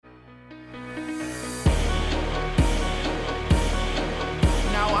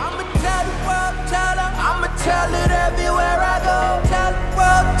tell it everywhere I go. Tell the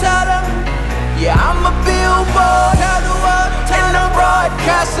world, tell them. Yeah, I'm a billboard. Tell the world, and I'm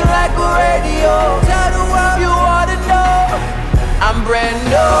broadcasting like a radio. Tell the world you ought to know. I'm brand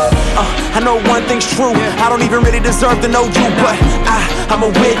new. I know one thing's true. I don't even really deserve to know you, but I'm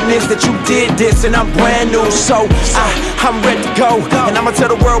a witness that you did this, and I'm brand new. So I'm ready to go, and I'ma tell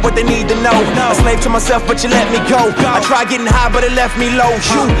the world what they need to know. A slave to myself, but you let me go. I tried getting high, but it left me low.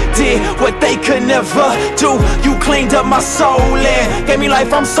 You did what they could never do. You cleaned up my soul and gave me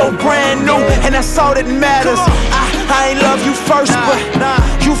life. I'm so brand new, and that's all that matters. I ain't love you first, but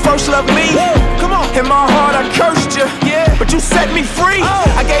you first loved me. Come on. In my heart I cursed you, but you set me free.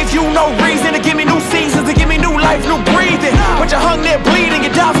 I gave you no reason to give me new seasons, to give me new life, new breathing. But you hung there bleeding. You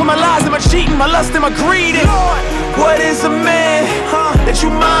died for my lies and my cheating, my lust and my greed. What is a man that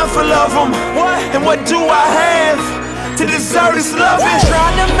you mindful of him? And what do I have to deserve this loving?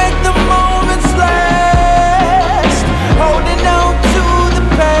 Trying to make the moments last, holding on to the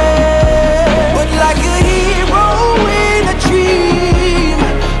past, but like a hero in a dream,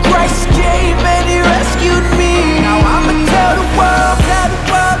 Christ came and he rescued me. Now I'ma tell the world, tell the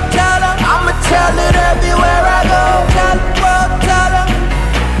world, tell them. I'ma tell it everywhere I go. Tell the world, tell them.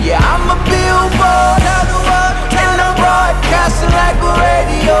 Yeah, I'm a billboard. Tell the world, and I'm broadcasting like a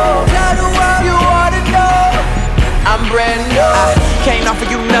radio. Tell the world you ought to know. I'm brand new. I can't offer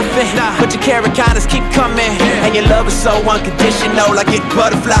you nothing, but your carrot kindness keep coming. And your love is so unconditional, I get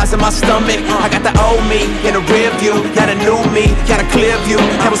butterflies in my stomach. I got the old me in the rear view, now the new me, got a clear view.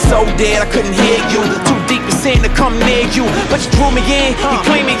 I was so dead I couldn't hear you, too deep to sin to come near you. But you drew me in, you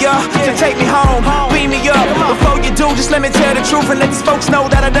clean me up, to take me home, beam me up. Before you do, just let me tell the truth and let these folks know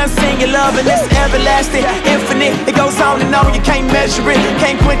that I done seen your love. And it's everlasting, infinite, it goes on and on, you can't measure it.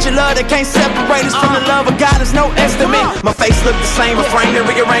 Can't quench your love, that can't separate us from the love of God, there's no estimate. My face look the same, a frame that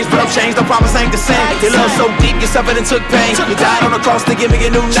rearranged, but I'm changed, no promise ain't the same. Your love so deep, you suffered and took pain. You died on the cross to give me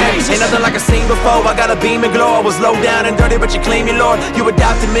a new name. Ain't nothing like I seen before, I got a beam and glow. I was low down and dirty, but you clean me, Lord. You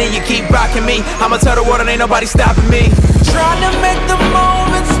adopted me, you keep rocking me. I'ma tell the world and ain't nobody stopping me. Trying to make the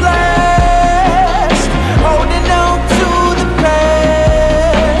moments last, holding on to the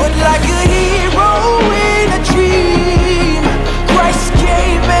past, but like a hero in a dream, Christ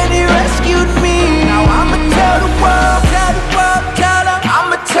came and he rescued me. Now I'ma tell the world, tell the world, tell them.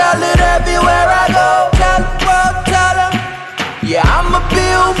 I'ma tell it everywhere I go. Tell the world, tell them. Yeah, I'm a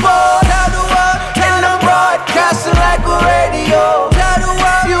billboard. Tell the world, and I'm broadcasting like a radio. Tell the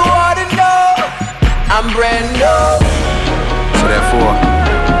world you ought to know. I'm brand new. So therefore,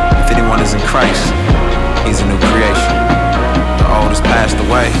 if anyone is in Christ, he's a new creation. The old has passed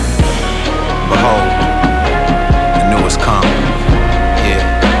away. Behold, the new has come. Yeah,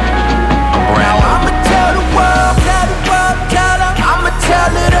 I'm brand new. I'ma tell the world, tell them. I'ma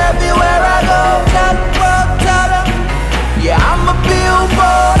tell it everywhere I go. Tell the world, tell them. Yeah, I'm a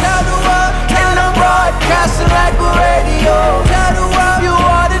billboard. Tell the world, and I'm broadcasting like a radio. Tell the world you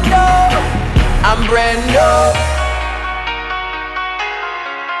ought to know. I'm brand new.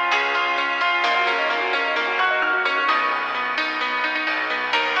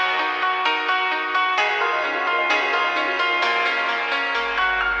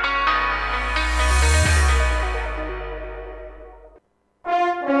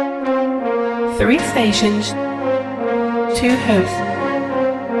 Three stations, two hosts,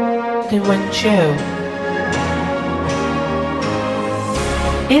 and one show.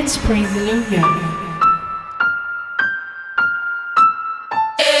 It's Praise Hallelujah.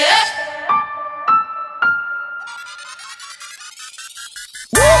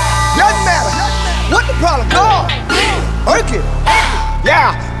 Doesn't matter what the problem, go on, work it.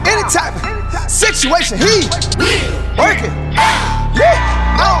 Yeah, any type of situation, he work it. Yeah,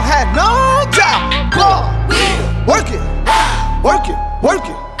 I don't have no job, go on, work it, work it, work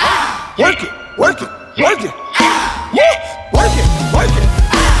it, work it, work it, work it. Yeah, work it, work it,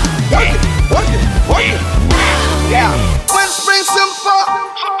 work it, work it, work it. Yeah, when spring some fall,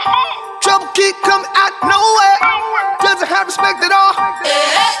 trouble keep coming out nowhere. Doesn't have respect at all.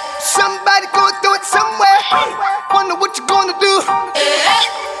 Somebody going through it somewhere. Wonder what you're gonna do.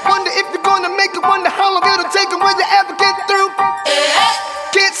 Wonder if you're gonna make it. Wonder how long it'll take and will you ever get through.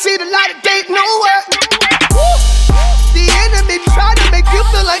 Can't see the light of day nowhere. The enemy try to make you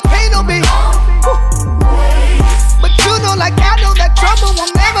feel like pain on me. But you know, like I know, that trouble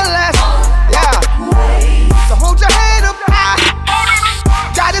will never last. Yeah. So hold your head up high.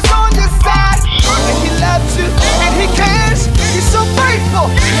 God is on your side, and He loves you, and He cares. He's so faithful.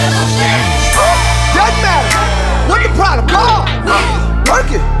 Doesn't matter what the problem, go on,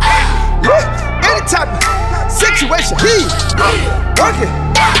 work it. Yeah, any type of situation, He work it.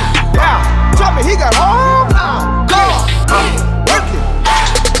 Yeah, told me he got all power. God, work it,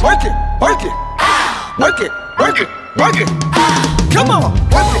 work it, work it, work it, work it, work it. Come on,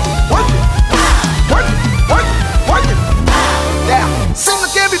 work it, work it, work it, work it, work it. Yeah, seem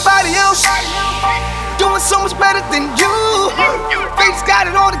like everybody else doing so much better than you. Fate's got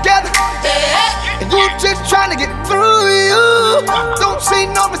it all together, and you just trying to get through you. Don't see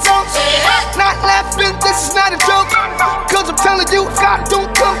no results, not laughing, this is not a joke. Cause I'm telling you, if God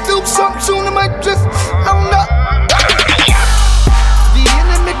don't come through something soon, I might just, I don't know. The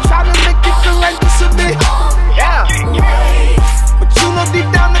enemy try to make you feel like this will be, yeah. But you know deep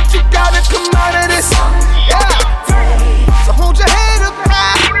down that you gotta come out of this, yeah. So hold your head up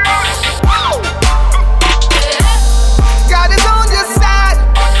high. God is on your side,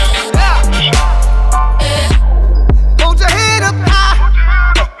 yeah. Hold your head up high.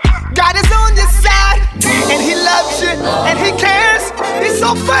 God is on your side, and He loves you, and He cares. He's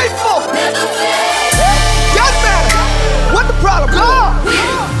so faithful. Doesn't matter what the problem. God,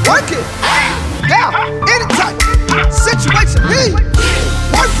 work it. Yeah, any type situation, He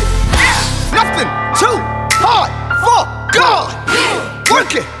work it. Nothing too hard for God.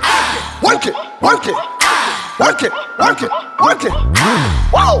 Work it, work it, work it, work it, work it, work it.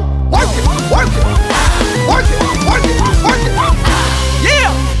 Whoa, work it, work it, work it, work it, work it.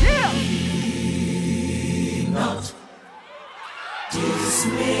 Yeah. Not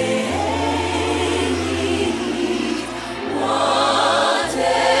dismay. Whatever.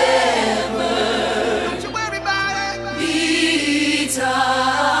 Don't you worry about it.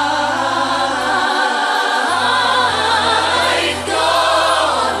 God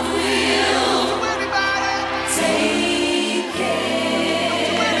will take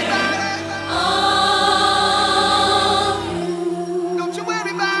care of you. Don't you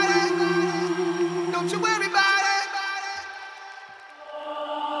worry about it. Don't you worry about it.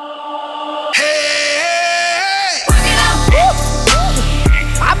 Hey.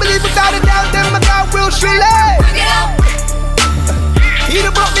 I believe without a doubt that my God will surely. He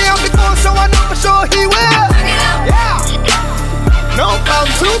done brought me out before, so I know for sure He will. Yeah. No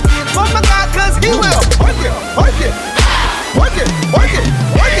problem too for my God, cause He will. Work it, work it, work it, work it,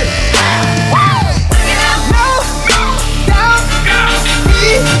 work it. No doubt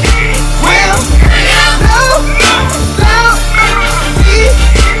He will. No doubt He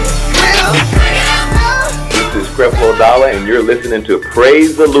will. This is Creflo Dollar, and you're listening to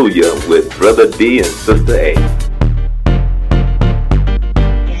Praise Hallelujah with Brother D and Sister A.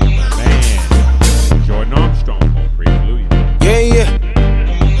 Jordan Armstrong on Praise Hallelujah. Yeah, yeah.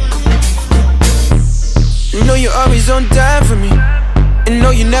 You know you're always on time for me. And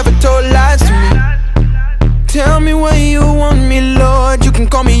know you never told lies to me. Tell me when you want me, Lord. You can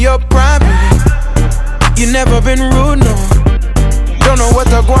call me your property. You never been rude, no. Don't know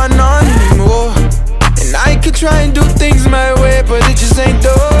what's going on anymore. And I could try and do things my way, but it just ain't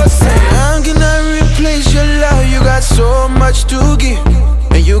those same. How can I replace your love? You got so much to give,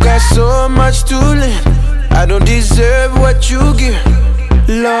 and you got so much to lend. I don't deserve what you give,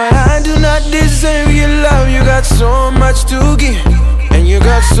 Lord. I do not deserve your love. You got so much to give, and you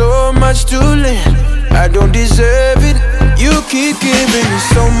got so much to lend. I don't deserve it. You keep giving me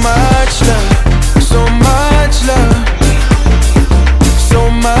so much love, so much love, so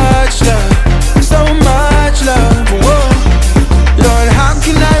much love, so much love. Whoa. Lord, how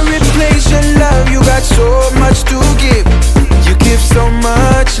can I replace your love? You got so much to give. You give so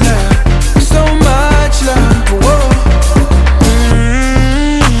much love, so much love. Whoa.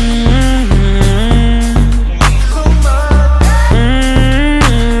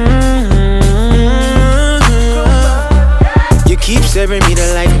 You keep serving me the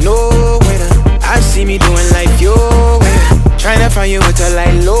life, no waiter. I see me doing life your way. Trying to find you with a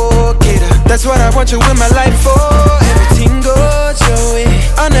light locator. That's what I want you in my life for. Everything goes your way.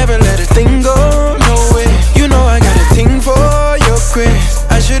 I'll never let a thing go, no way. You know I got a thing for your grace.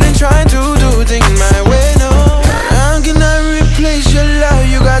 I shouldn't try to do things my way, no. How can I replace your love?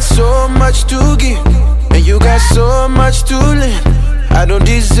 You got so much to give, and you got so much to lend. I don't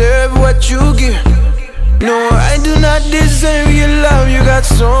deserve what you give. No, I do not deserve your love. You got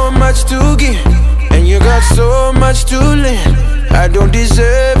so much to give, and you got so much to lend. I don't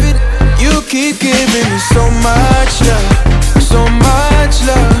deserve it. You keep giving me so much love, so much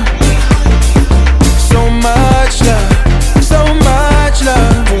love, so much love, so much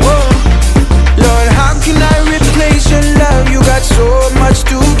love. Whoa. Lord, how can I replace your love? You got so much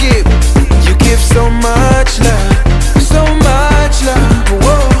to give. You give so much love, so much love.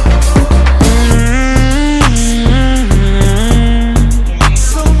 Whoa.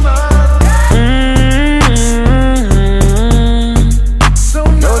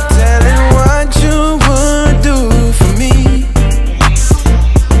 No telling what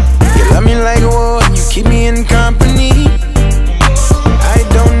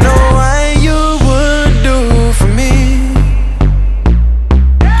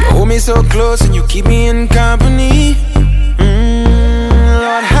so close and you keep me in company.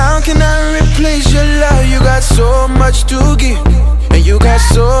 Lord, how can I replace your love? You got so much to give, and you got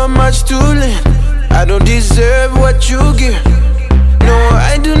so much to lend. I don't deserve what you give. No,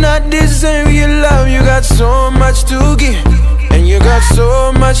 I do not deserve your love. You got so much to give, and you got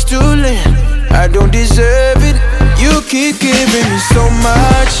so much to lend. I don't deserve it. You keep giving me so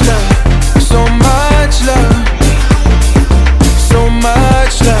much love, so much love, so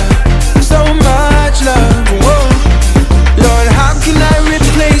much love, so much love. Whoa. Lord, how can I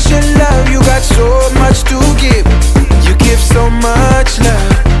replace your love? You got so much to give. You give so much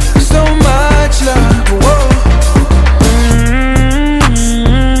love, so much love. Whoa.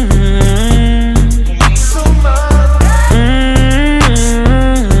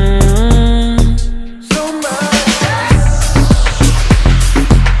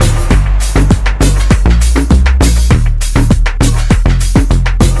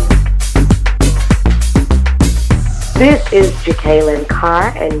 This is Jacqueline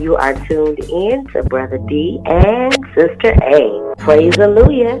Carr, and you are tuned in to Brother D and Sister A. Praise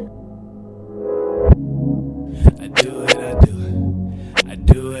Hallelujah. I do it, I do it. I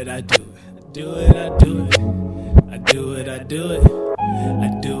do it, I do it. I do it, I do it. I do it, I do it. I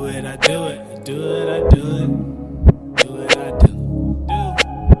do it, I do it. I do it, I do it. Do it, I do.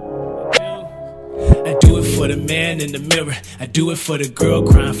 I do it for the man in the mirror. I do it for the girl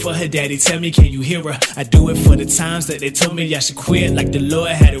crying for her daddy. Tell me, can you hear her? I do it for the times that they told me I should quit. Like the Lord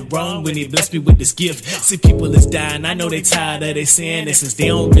had it wrong when he blessed me with this gift. See, people is dying. I know they tired of they sin. And since they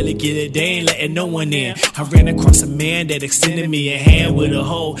don't really get it, they ain't letting no one in. I ran across a man that extended me a hand with a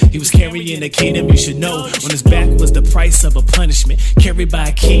hoe. He was carrying the kingdom, you should know. On his back was the price of a punishment. Carried by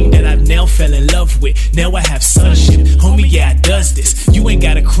a king that I've now fell in love with. Now I have sonship. Homie, yeah, I does this. You ain't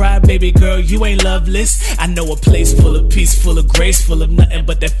gotta cry, baby girl. You ain't loveless. I know a place full of peace, full of grace, full of nothing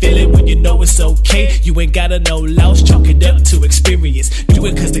but that feeling when you know it's okay. You ain't gotta know loss, chalk it up to experience. Do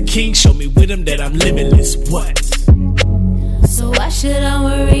it cause the king showed me with him that I'm limitless. What? So why should I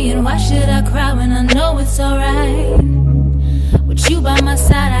worry and why should I cry when I know it's alright? With you by my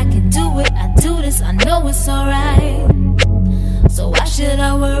side I can do it, I do this, I know it's alright. So why should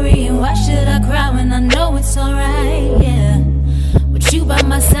I worry and why should I cry when I know it's alright? Yeah. With you by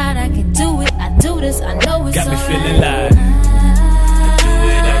my side, I can do it. I do this, I know it's alright. Got me feeling like I do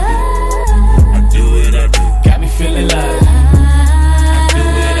it, I do. Got me feeling like I do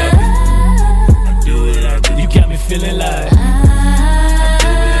it, I do. You got me feeling like I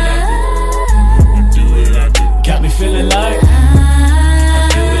do it, I do. Got me feeling like I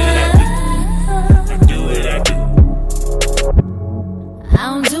do it, I do. I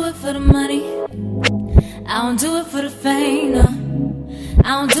don't do it for the money. I don't do it for the fame, no. I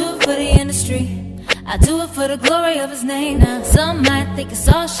don't do it for the industry. I do it for the glory of his name. Now, some might think it's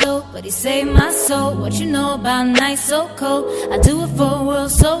all show, but he saved my soul. What you know about night so cold? I do it for a world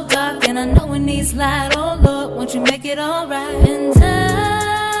so dark, and I know it needs light. Oh Lord, won't you make it alright? And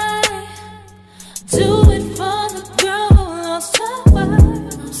I do it for the girl who lost her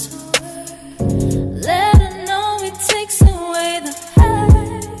words. Let her know it takes away the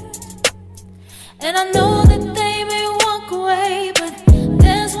hurt. And I know that they may walk away, but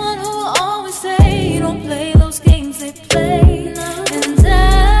there's one who will always say, don't play those games they play. And I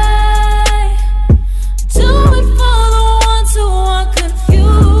do it for the ones who are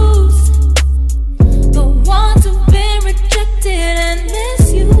confused, the ones who've been rejected and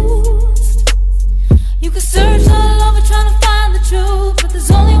misused. You can search all over trying to find the truth, but there's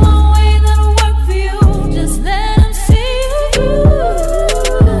only one way that'll work for you. Just let them see you.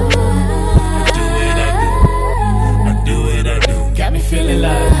 Feeling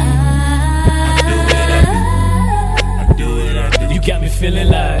like I do it, I do. You got me feeling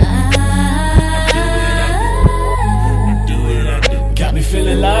like I do it, I do. Got me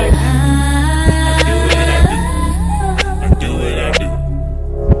feeling like I do it, I do.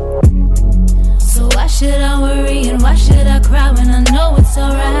 So why should I worry and why should I cry when I know it's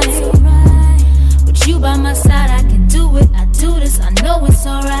alright? With you by my side I can do it, I do this, I know it's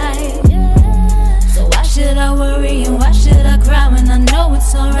alright. So why should I worry and why should I cry when I know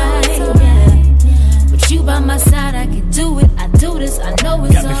it's alright? Yeah. With you by my side, I can do it. I do this, I know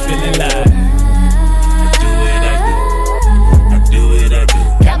it's alright. Got me feeling like I do it, I do. I do it, I do.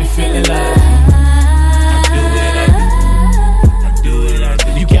 Got me feeling like I do it, I do.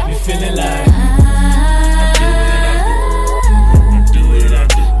 You got me feeling like I do it, I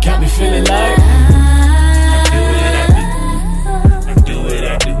do. Got me feeling like I do it,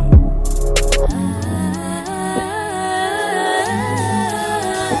 I do.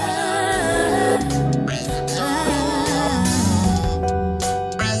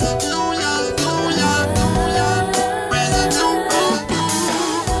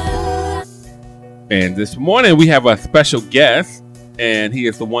 And this morning we have a special guest, and he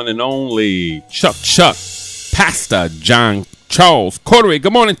is the one and only Chuck, Pastor John Charles Cordery.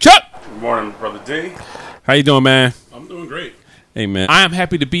 Good morning, Chuck. Good morning, Brother D. How you doing, man? I'm doing great. Amen. I am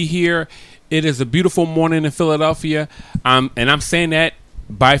happy to be here. It is a beautiful morning in Philadelphia, and I'm saying that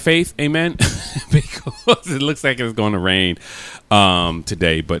by faith, amen, because it looks like it's going to rain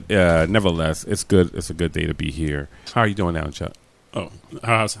today. But nevertheless, it's good. It's a good day to be here. How are you doing now, Chuck? Oh,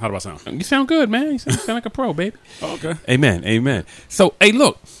 how do I sound? You sound good, man. You sound like a pro, baby. Oh, okay. Amen. So, hey,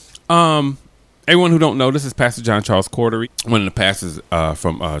 look, everyone who don't know, this is Pastor John Charles Cordery, one of the pastors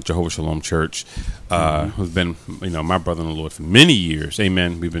from Jehovah Shalom Church, who's been, my brother in the Lord for many years.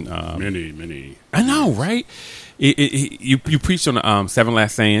 Amen. We've been many. I know, right? You preached on the 7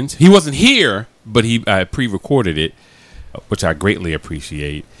 Last Sayings. He wasn't here, but he pre-recorded it, which I greatly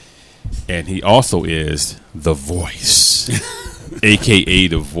appreciate. And he also is the voice, a.k.a.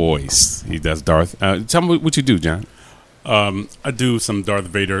 the voice. He does Darth. Tell me what you do, John. I do some Darth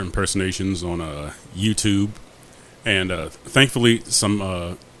Vader impersonations on YouTube, and thankfully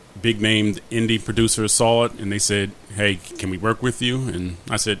some big-named indie producers saw it, and they said, hey, can we work with you? And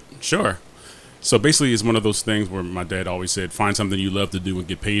I said, sure. So basically it's one of those things where my dad always said, find something you love to do and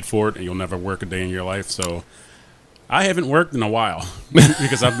get paid for it, and you'll never work a day in your life. So I haven't worked in a while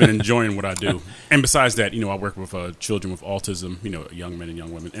because I've been enjoying what I do. And besides that, I work with children with autism, young men and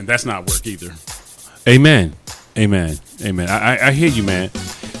young women, and that's not work either. Amen. I hear you, man.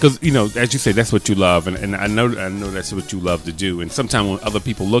 Because, as you say, that's what you love. And I know that's what you love to do. And sometimes when other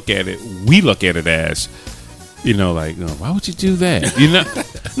people look at it, we look at it as, why would you do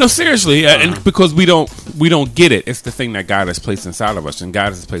that? No, seriously. And because we don't get it. It's the thing that God has placed inside of us. And God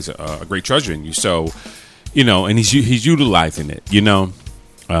has placed a great treasure in you. So, and he's utilizing it,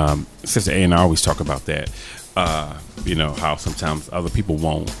 Sister A and I always talk about that. How sometimes other people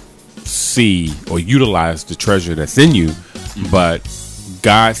won't see or utilize the treasure that's in you, but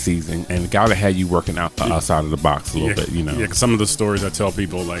God sees, and God will have you working outside of the box a little bit, Yeah, cause some of the stories I tell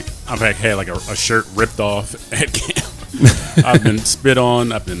people, like I've had like a shirt ripped off at camp. I've been spit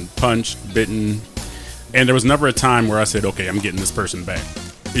on, I've been punched, bitten, and there was never a time where I said, okay, I'm getting this person back.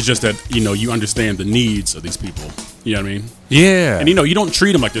 It's just that, you understand the needs of these people. You know what I mean? Yeah. And, you don't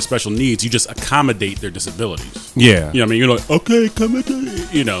treat them like their special needs. You just accommodate their disabilities. Yeah. You know what I mean? You're like, okay, come at me.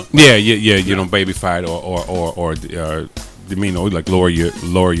 Yeah. You don't baby fight or like lower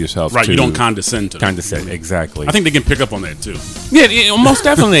yourself. Right. You don't condescend to them. Exactly. I think they can pick up on that, too. Yeah, most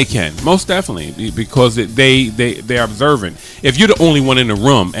definitely they can. Most definitely. Because they're observant. If you're the only one in the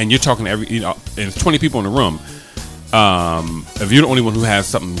room and you're talking to and there's 20 people in the room, if you're the only one who has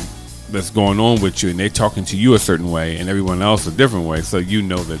something that's going on with you and they're talking to you a certain way and everyone else a different way, so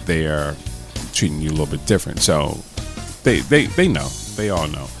that they are treating you a little bit different. So they know. They all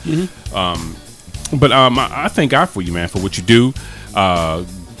know. Mm-hmm. But I thank God for you, man, for what you do.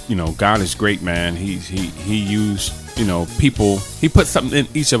 God is great, man. He used people. He put something in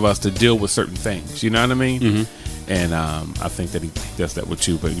each of us to deal with certain things. You know what I mean? Mm-hmm. And I think that he does that with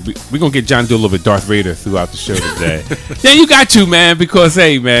you. But we're going to get John to do a little bit Darth Vader throughout the show today. Yeah, you got to, man, because,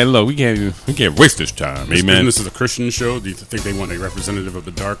 hey, man, look, we can't waste this time. Amen. This is a Christian show. Do you think they want a representative of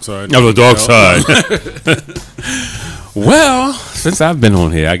the dark side? Of the dark side. Well, since I've been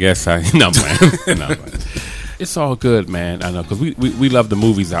on here, I guess no, man. It's all good, man. I know, because we love the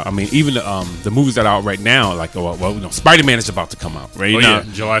movies out. I mean, even the movies that are out right now, like, Spider-Man is about to come out, right? Yeah,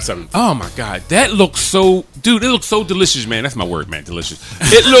 July 7th. Oh, my God. That looks so, dude, it looks so delicious, man. That's my word, man, delicious.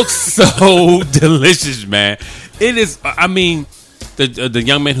 It looks so delicious, man. It is, I mean, the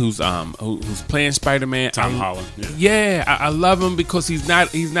young man who's playing Spider-Man. Tom Holland. Yeah, I love him because he's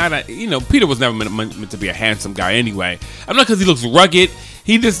not a, Peter was never meant to be a handsome guy anyway. I'm not because he looks rugged.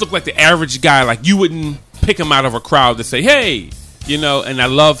 He just looked like the average guy, like you wouldn't pick him out of a crowd to say, hey, and I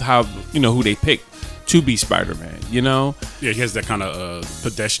love how, who they picked to be Spider-Man, Yeah, he has that kind of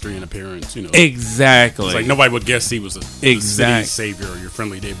pedestrian appearance, Exactly. It's like nobody would guess he was the city savior or your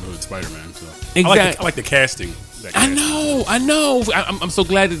friendly neighborhood Spider-Man. So exactly. I like the casting. I know. I'm so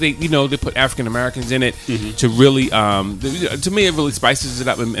glad that they put African Americans in it to really, to me, it really spices it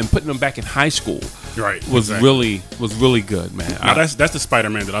up, and putting them back in high school, right, was really good, man. Now that's the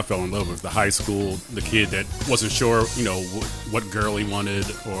Spider-Man that I fell in love with. The high school, the kid that wasn't sure, what girl he wanted,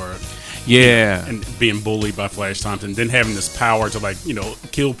 or and being bullied by Flash Thompson, then having this power to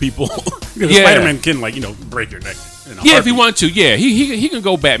kill people. Spider-Man can break your neck. If he wants to, he can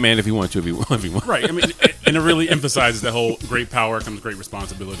go Batman if he wants to. If he wants. Right. I mean, And it really emphasizes the whole great power comes great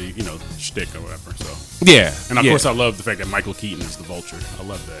responsibility, shtick or whatever. So Yeah. and of course I love the fact that Michael Keaton is the Vulture. I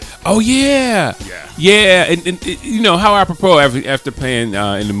love that. Oh yeah. Yeah. And how apropos after playing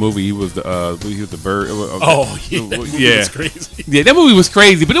in the movie he was the bird. Oh yeah, that movie was crazy. Yeah, that movie was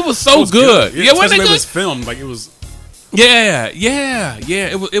crazy, but it was so good. Yeah, wasn't it it good? was filmed like it was. Yeah.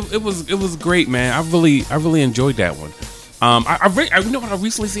 It was great, man. I really enjoyed that one. You know what I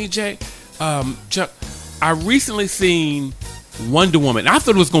recently seen, Jay? Chuck, I recently seen Wonder Woman. I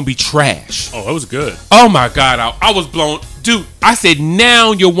thought it was gonna be trash. Oh, it was good. Oh my God, I was blown, dude. I said,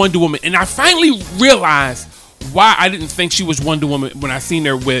 now you're Wonder Woman, and I finally realized why I didn't think she was Wonder Woman when I seen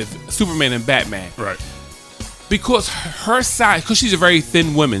her with Superman and Batman. Right. Because her size, because she's a very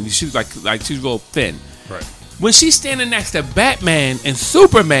thin woman. She's like she's real thin. Right. When she's standing next to Batman and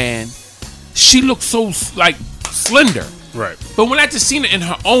Superman, she looks so like slender. Right. But when I just seen her in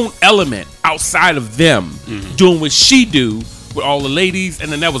her own element outside of them, doing what she do with all the ladies,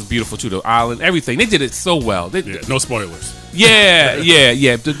 and then that was beautiful too. The island, everything, they did it so well. No spoilers. Yeah.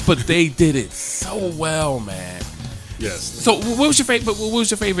 But they did it so well, man. Yes. So what was your favorite? What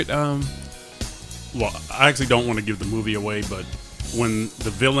was your favorite? Well, I actually don't want to give the movie away, but when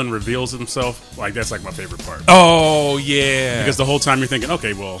the villain reveals himself, like that's like my favorite part. Oh yeah. Because the whole time you're thinking,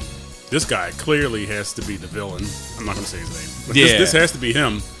 okay, well, this guy clearly has to be the villain. I'm not going to say his name, but this has to be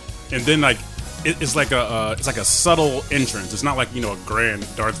him. And then like it's like a subtle entrance. It's not like a grand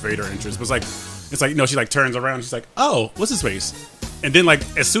Darth Vader entrance, but it's like she like turns around. And she's like, oh, what's his face? And then like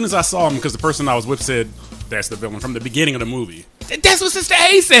as soon as I saw him, because the person I was with said that's the villain from the beginning of the movie. That's what Sister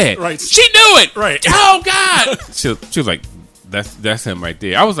A said. Right. She knew it. Right. Oh God. she was like, that's him right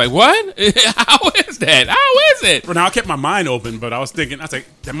there. I was like, what? How is that? How is it? Well, now I kept my mind open, but I was like,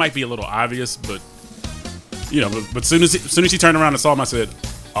 that might be a little obvious, but but soon as she turned around and saw him, I said,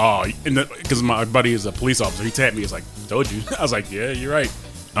 oh, because my buddy is a police officer, he tapped me. He's like, told you. I was like, yeah, you're right.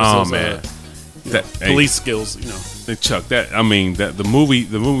 Oh man, police skills, Chuck, the movie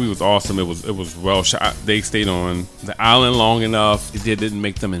was awesome. It was well shot. They stayed on the island long enough. They didn't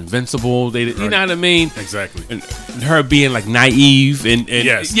make them invincible. They did, you know what I mean? Exactly. And her being like naive and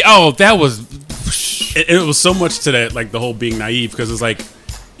yes. Oh, that was. It was so much to that, like the whole being naive, because it's like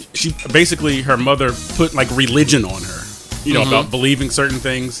she basically her mother put like religion on her, about believing certain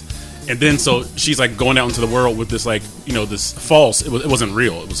things. And then so she's like going out into the world with this like this false. It wasn't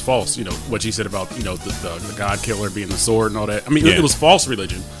real. It was false. What she said about the God killer being the sword and all that. I mean, it was false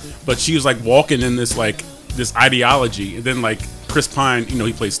religion, but she was like walking in this like this ideology. And then like Chris Pine,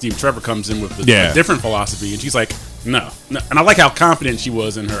 he plays Steve Trevor, comes in with a different philosophy, and she's like, no. And I like how confident she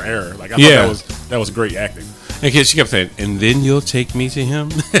was in her error. Like I thought that was great acting. And she kept saying, and then you'll take me to him.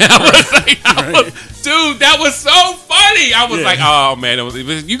 Dude, that was so funny. I was like, oh man,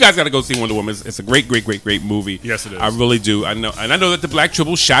 you guys got to go see Wonder Woman. It's a great movie. Yes, it is. I really do. I know, and I know that the Black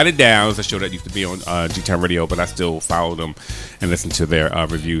Tribbles shot it down. It's a show that used to be on G-Town Radio, but I still follow them and listen to their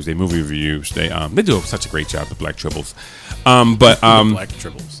reviews, their movie reviews. They do such a great job, the Black Tribbles. The Black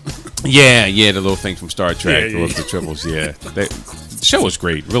Tribbles. yeah, the little things from Star Trek, the Tribbles. Yeah, the show was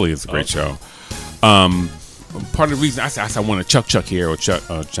great. Really, it's a great show. Part of the reason I said I want to Chuck here, or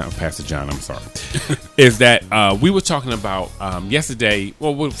Pastor John, I'm sorry, is that we were talking about yesterday.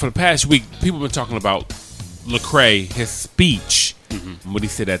 Well, for the past week, people have been talking about Lecrae, his speech, what he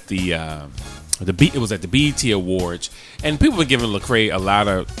said at it was at the BET Awards, and people have been giving Lecrae a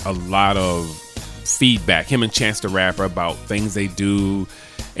lot of feedback. Him and Chance the Rapper about things they do,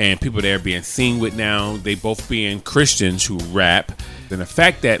 and people they're being seen with now. They both being Christians who rap, and the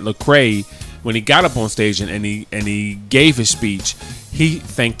fact that Lecrae, when he got up on stage and he gave his speech, he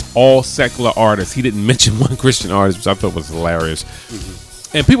thanked all secular artists. He didn't mention one Christian artist, which I thought was hilarious.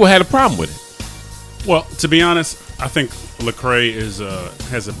 And people had a problem with it. Well, to be honest, I think Lecrae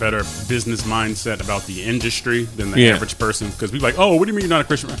has a better business mindset about the industry than the average person. Because people are like, oh, what do you mean you're not a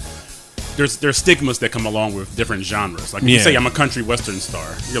Christian? There's stigmas that come along with different genres. Like you say, I'm a country western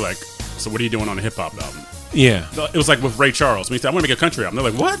star. You're like, so what are you doing on a hip hop album? Yeah. It was like with Ray Charles. When he said, I want to make a country album. They're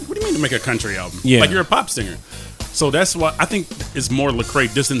like, what? What do you mean to make a country album? Yeah. Like, you're a pop singer. So that's why I think it's more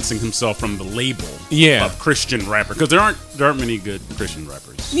Lecrae distancing himself from the label of Christian rapper. Because there aren't many good Christian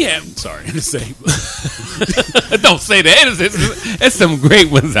rappers. Yeah. Sorry to say. Don't say that. It's some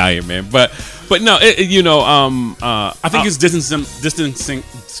great ones out here, man. But no, I think it's distancing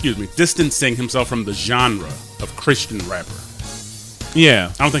himself from the genre of Christian rapper.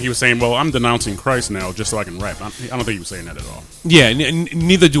 Yeah. I don't think he was saying, well, I'm denouncing Christ now just so I can rap. I don't think he was saying that at all. Yeah,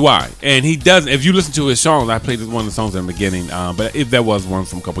 neither do I. And he does. If you listen to his songs, I played one of the songs in the beginning, but if there was one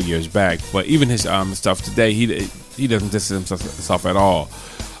from a couple years back. But even his stuff today, he doesn't distance himself at all.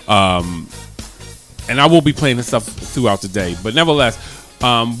 and I will be playing this stuff throughout the day. But nevertheless,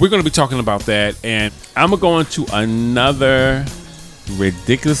 we're going to be talking about that, and I'm going to go into another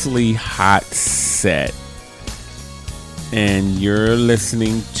ridiculously hot set, and you're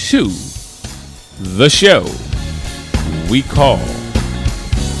listening to the show we call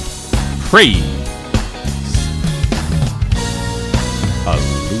Praise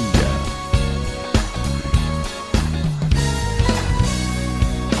Hallelujah.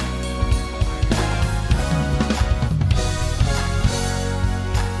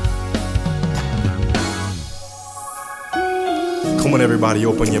 Come on, everybody,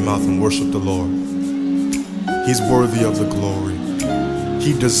 open your mouth and worship the Lord. He's worthy of the glory.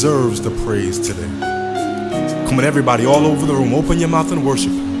 He deserves the praise today. Come on, everybody, all over the room, open your mouth and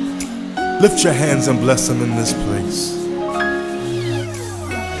worship Him. Lift your hands and bless Him in this place.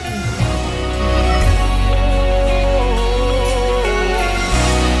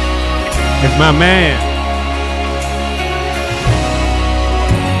 It's my man,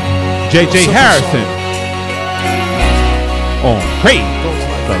 J.J. Harrison, on Praise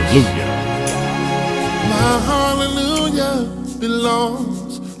Hallelujah. My hallelujah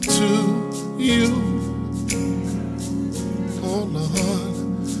belongs to you, oh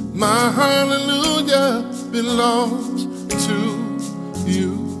Lord. My hallelujah belongs to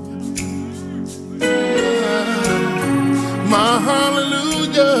you. My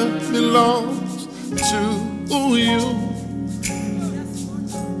hallelujah belongs to you,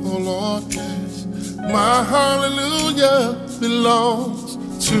 oh Lord, yes. My hallelujah belongs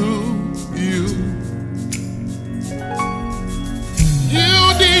to you. You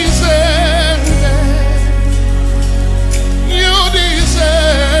deserve it. You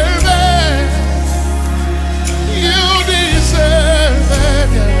deserve it. You deserve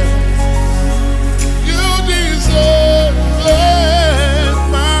it. You deserve it.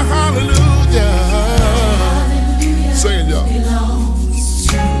 My hallelujah. Sing it, y'all.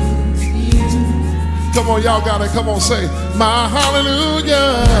 Come on, y'all got it. Come on, say, my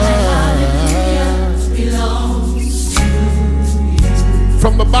hallelujah.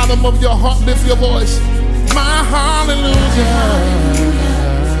 From the bottom of your heart, lift your voice. My hallelujah.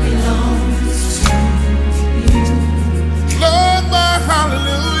 Lord, my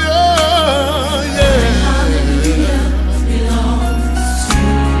hallelujah. Yeah.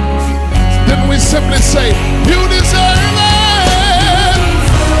 Then we simply say, you deserve it.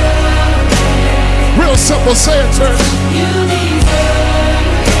 Real simple, say it, church. You deserve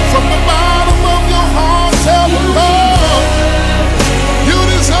it. From the bottom of your heart, tell the Lord. You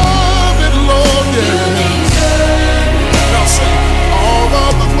deserve it, Lord, yeah. Now say, all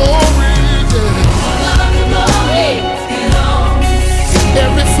of the glory, yeah. All of the glory belongs to you.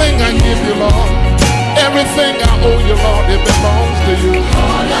 Everything I give you, Lord. Everything I owe you, Lord, it belongs to you.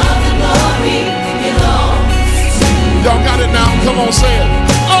 All of the glory belongs to you. Y'all got it now? Come on, say it.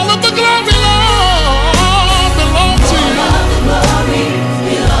 All of the glory, Lord, belongs to you. All of the glory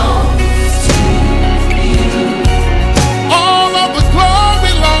belongs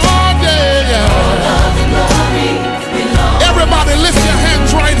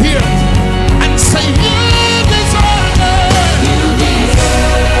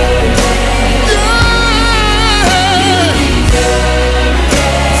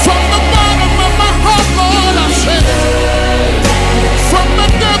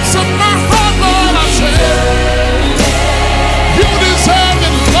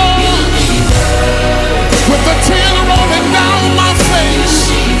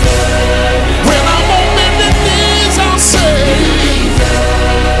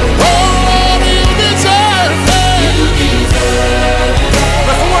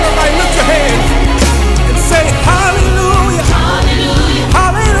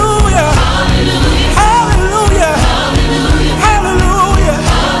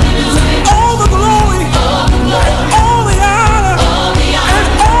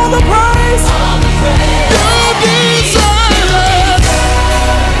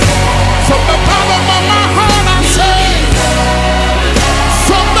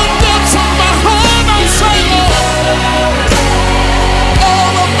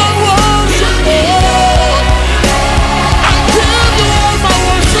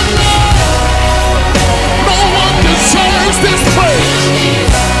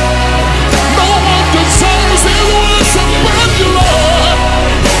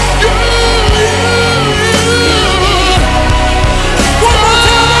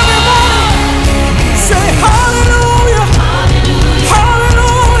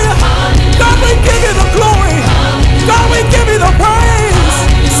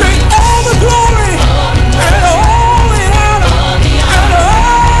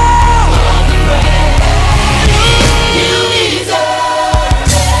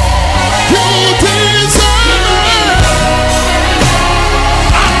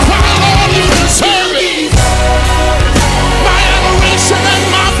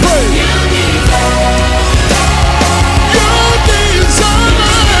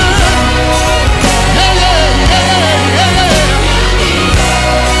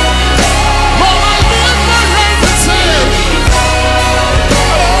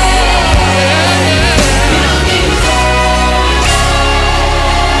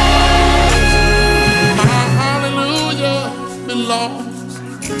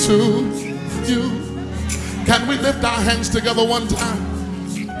hands together one time.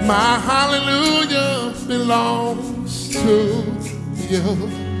 My hallelujah belongs to you.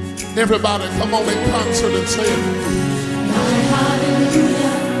 Everybody, come on in concert and say it. My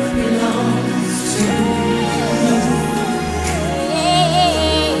hallelujah belongs to you.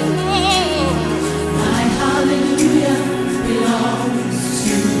 My hallelujah belongs to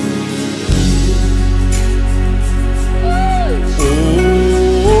you.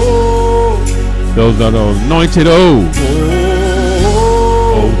 Those are the anointed O's.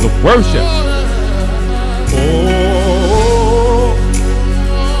 O's of worship.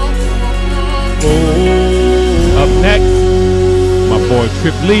 Up next, my boy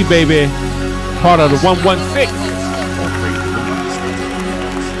Trip Lee, baby, part of the 116.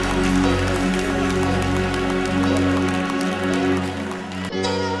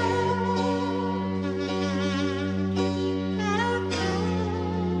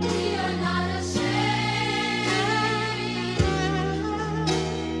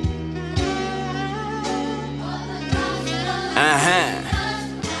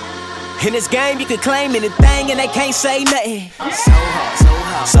 In this game, you can claim anything and they can't say nothing. So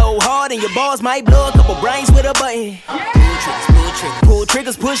hard, so hard, and your balls might blow a couple brains with a button. Pull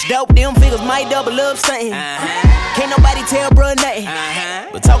triggers, push dope, them figures might double up stunting. Can't nobody tell bruh nothing.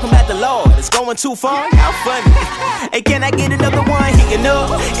 But talking about the Lord, it's going too far, y'all funny. Hey, can I get another one heating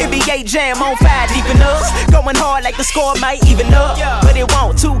up? NBA Jam on fire, deep in us. Going hard like the score might even up. But it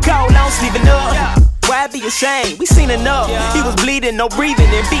won't, too cold, I'm sleeping up. Why be ashamed? We seen enough. He was bleeding, no breathing,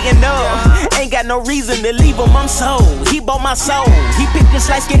 and beating up. Ain't got no reason to leave him, I'm sold. He bought my soul. He picked this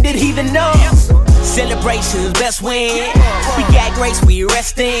light-skinned heathen up. Celebrations, best win. We got grace, we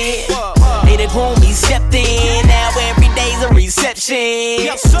resting. They the groom, he stepped in. Now every day's a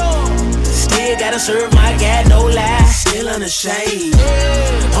reception. Still gotta serve my God, no lie. Still unashamed.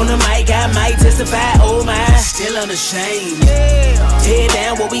 On the mic, I might testify, oh my. Still unashamed. Tear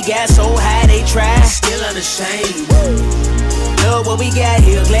down what we got so high, they try. Still unashamed. Love what we got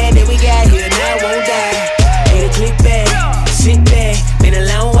here, glad that we got here, now I won't die. Hey, to click back, sit back, been a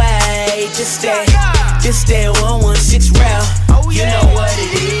long way. Just that 116 route, you know what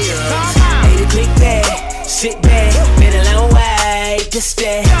it is. Hey, to click back, sit back, been a long way. Just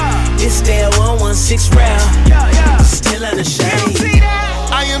that 116 route, still unashamed.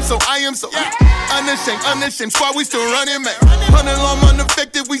 I am so unashamed. Squad, we still running, man. 100 alarm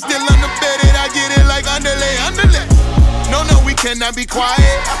unaffected, we still underbedded. I get it like underlay. No, we cannot be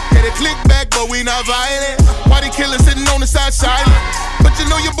quiet. Hit a click back, but we not violent. Why the killer sitting on the side silent? But you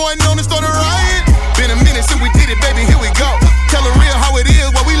know your boy known to start a riot. Been a minute since we did it, baby, here we go. Tell it real how it is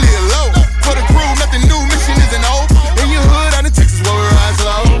while we live low. For the crew, nothing new, mission isn't old. In your hood, out in Texas, where we ride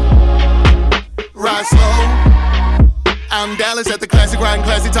slow. Ride slow. I'm Dallas at the classic, riding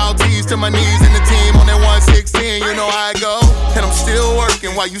classy, tall tees to my knees in the team on that 116. You know how I go. And I'm still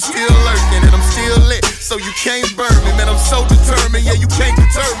working while you still lurking, and I'm still lit, so you can't burn me. Man, I'm so determined, yeah, you can't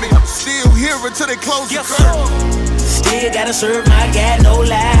deter me. I'm still here until they close the curtain. Still gotta serve my God, no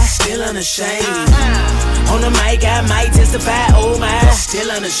lie. Still unashamed. On the mic, I might testify, oh my. Still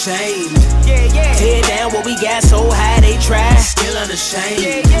unashamed. Tear down what we got so high, they try. Still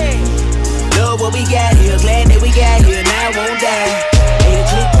unashamed. Love what we got here, glad that we got here, now I won't die. Hey, to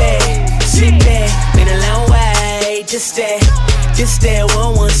click back, sit back, been a long way. Just that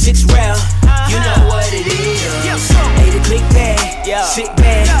 116 route, you know what it is. Hey, to click back, sit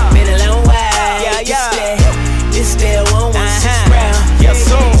back, been a long way. Just that 116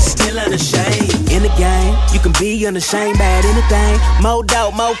 route, still unashamed. In the game, you can be unashamed about anything. More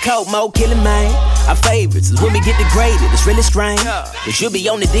dope, more coke, more killing, man. Our favorites is when we get degraded, it's really strange. But you'll be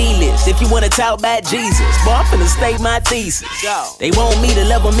on the D-list if you wanna talk about Jesus. Boy, I'm finna state my thesis. They want me to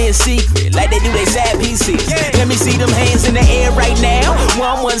love them in secret, like they do they side pieces. Let me see them hands in the air right now.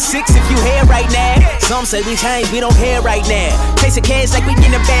 116 if you here right now. Some say we change, we don't care right now. Chasing cash like we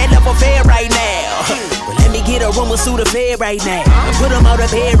in a bad love affair right now. But let me get a room with suit affair right now. And put them out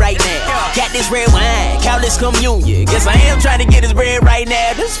of bed right now. Got this red wine, call this communion. Guess I am trying to get this bread right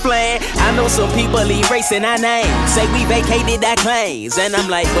now. This plan, I know some people erasing our names, say we vacated our claims, and I'm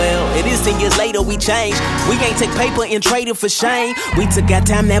like, well, it is 10 years later we changed. We ain't take paper and trade it for shame. We took our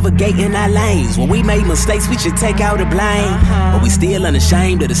time navigating our lanes. When we made mistakes, we should take out the blame. But we still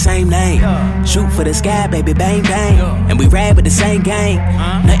unashamed of the same name. Shoot for the sky, baby, bang bang. And we ride with the same gang.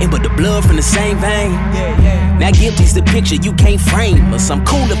 Nothing but the blood from the same vein. Now give these the picture, you can't frame us. I'm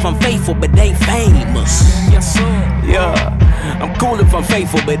cool if I'm faithful, but they ain't famous. Yeah, I'm cool if I'm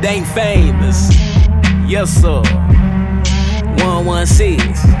faithful, but they ain't famous. Yes, sir. 116.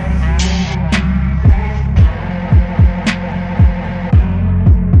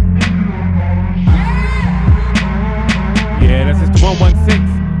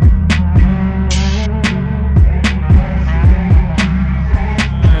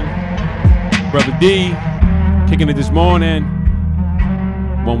 Brother D, kicking it this morning.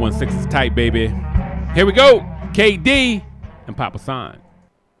 116 is tight, baby. Here we go. KD and Papa San.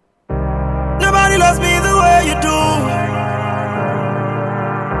 Nobody loves me the way you do.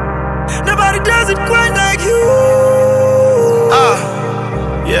 Nobody does it quite like you.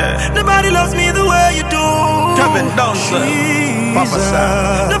 Yeah. Nobody loves me the way you do. Coming down, son. Papa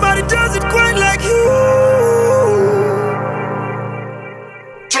San. Nobody does it quite like you.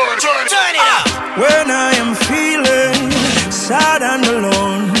 Turn it up. When I am feeling sad and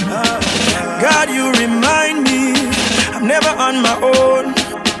alone, God, you remind me I'm never on my own.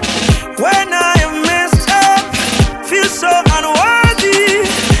 When I am messed up, feel so unworthy,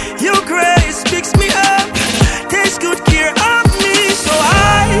 your grace picks me up, takes good care of me. So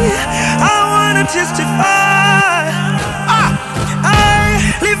I wanna testify. I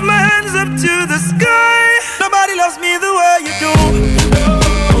lift my hands up to the sky. Nobody loves me the way you do.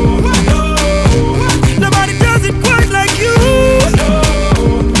 Nobody does it quite like you.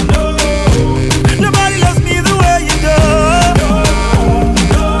 Nobody loves me the way you do.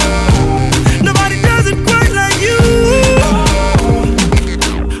 Nobody does it quite like you.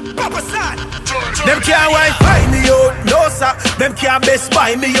 Papa San. Them can't Wi-Fi me out, no sir. Them can't Best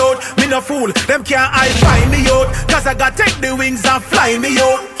Buy me out. Me no fool, them can't Hi-Fi me out. Cause I got take the wings and fly me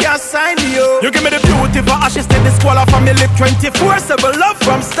out. Can't sign me out. You give me the beauty for ashes, take the squalor from me lip. 24/7 love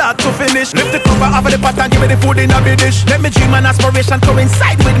from start to finish. Lift the cover off of the pot and give me the food in a big dish. Let me dream and aspiration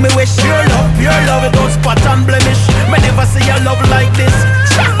coincide with me wish. Pure love, it don't spot and blemish. Me never see a love like this.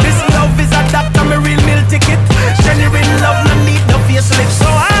 This love is a doctor, me real meal ticket. Genuine love, no need no facelift. So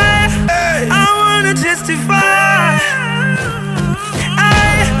I wanna testify.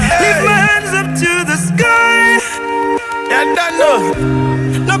 I lift my hands up to the sky. Yeah, don't know.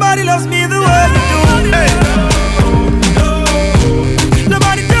 Nobody loves me the way you do. Hey.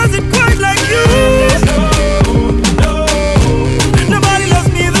 Nobody does it quite like you. Nobody loves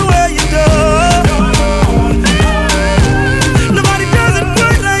me the way you do. Nobody does it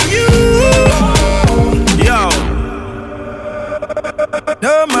quite like you. Yo.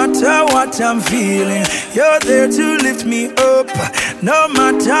 No matter what I'm feeling, you're there to lift me up. No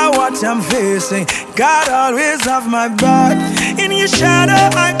matter what I'm facing, God always have my back. In your shadow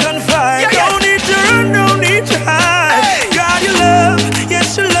I confide. Don't need to run, don't need to hide. God, your love,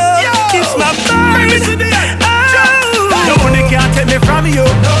 yes your love, keeps my mind. No money can't take me from you.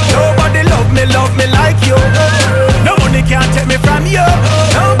 Nobody love me like you. No money can't take me from you.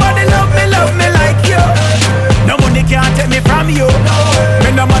 Nobody love me like you. No money can't take me from you.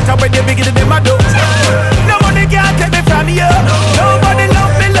 Me no matter where they bigger than my do. No money can't take me from you. Nobody love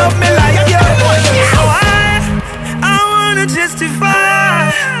me like you. So I wanna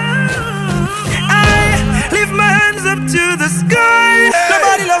testify. I lift my hands up to the sky.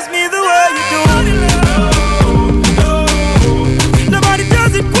 Nobody loves me the way you do. Nobody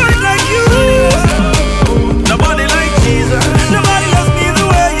does it quite like you. Nobody like Jesus. Nobody loves me the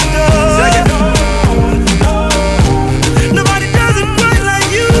way you do. Nobody does it quite like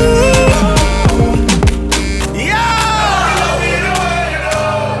you.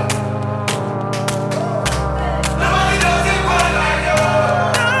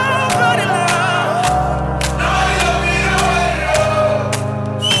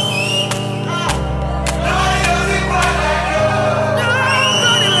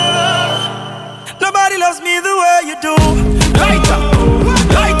 Nobody loves me the way you do. Lighter.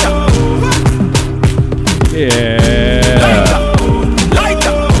 Yeah.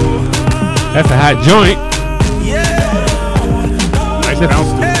 Lighter. That's a hot joint. Nice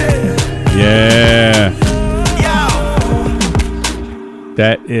bounce to it. Yeah.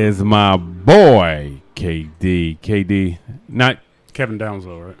 That is my boy, KD. KD. Not Kevin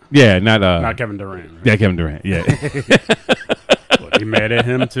Downslow, right? Yeah, not Kevin Durant. Right? Yeah, Kevin Durant. Yeah. Well, they mad at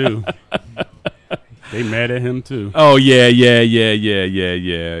him too. They mad at him too. Oh yeah. You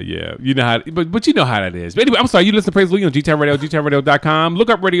know how, but you know how that is. But anyway, I'm sorry. You listen to Praise Louie on GTown Radio, GTownRadio.com. Look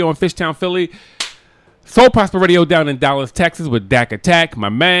up radio in Fishtown, Philly. Soul Prosper Radio down in Dallas, Texas with Dak Attack, my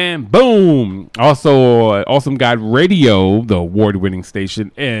man. Boom. Also, Awesome God Radio, the award-winning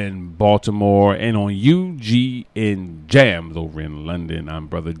station in Baltimore, and on UGN Jams over in London. I'm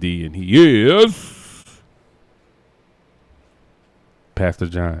Brother D, and he is Pastor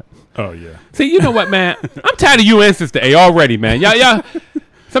John. Oh yeah. See, you know what, man? I'm tired of you and Sister A already, man. Y'all.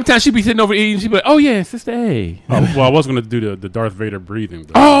 Sometimes she be sitting over eating. She be like, "Oh yeah, Sister A." Well, I was gonna do the Darth Vader breathing.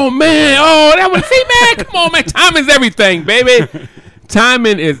 Though. Oh man, that one. See, man, come on, man. Timing's everything, baby.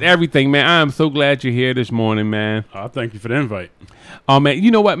 Timing is everything, man. I am so glad you're here this morning, man. Thank you for the invite. Oh man,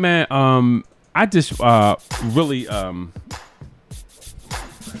 you know what, man? I just really I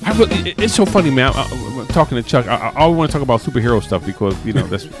it's so funny, man. I'm talking to Chuck. I always want to talk about superhero stuff because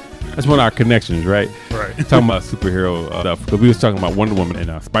that's one of our connections, right? Right. Talking about superhero stuff because we was talking about Wonder Woman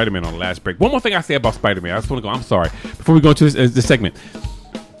and Spider-Man on the last break. One more thing I say about Spider-Man. I just want to go. I'm sorry. Before we go into this segment,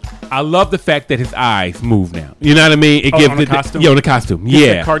 I love the fact that his eyes move now. You know what I mean? It gives the costume. The costume. Gives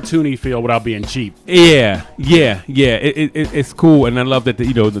Yeah, a cartoony feel without being cheap. Yeah. It's cool, and I love that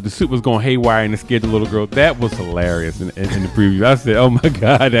the suit was going haywire and it scared the little girl. That was hilarious in the preview. I said, "Oh my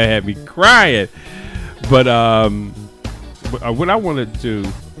god," that had me crying. But what I want to do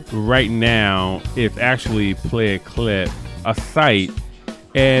right now is actually play a clip, a site,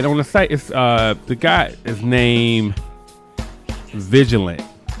 and on the site it's the guy is named Vigilant.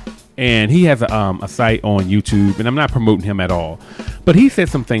 And he has a site on YouTube, and I'm not promoting him at all, but he said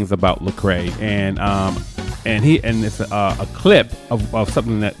some things about Lecrae, and it's a clip of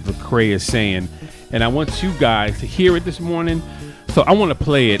something that Lecrae is saying, and I want you guys to hear it this morning. So I want to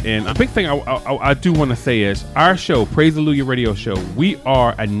play it, and a big thing I do want to say is our show, Praise Hallelujah Radio Show, we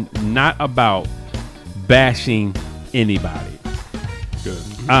are not about bashing anybody. Good.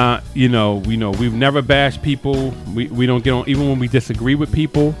 We know we've never bashed people. We don't get on even when we disagree with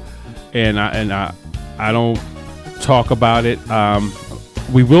people. And I don't talk about it.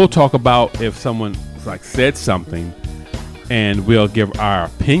 We will talk about if someone said something, and we'll give our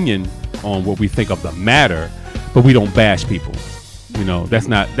opinion on what we think of the matter. But we don't bash people. That's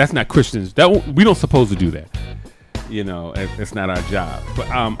not Christians. We don't supposed to do that. It's not our job. But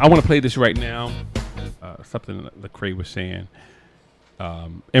I want to play this right now. Something that Lecrae was saying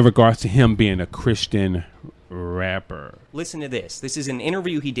in regards to him being a Christian rapper. Listen to this. This is an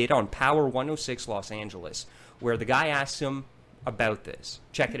interview he did on Power 106 Los Angeles, where the guy asked him about this.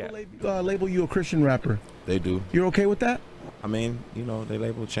 Check it out. Label you a Christian rapper. They do. You're okay with that? I mean, they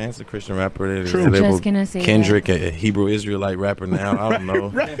label Chance a Christian rapper. True. They label Just gonna say Kendrick a Hebrew Israelite rapper now. I don't know.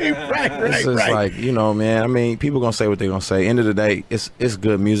 right. It's just man. I mean, people gonna say what they gonna say. End of the day, it's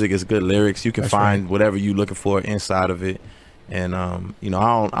good music. It's good lyrics. You can find whatever you looking for inside of it. And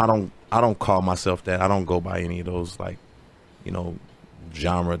I don't call myself that. I don't go by any of those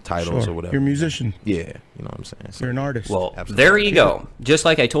genre titles or whatever. You're a musician. Yeah, you know what I'm saying. So, you're an artist. Well, there you go. Just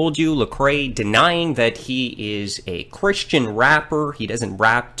like I told you, Lecrae denying that he is a Christian rapper. He doesn't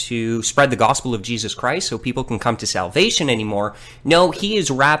rap to spread the gospel of Jesus Christ so people can come to salvation anymore. No, he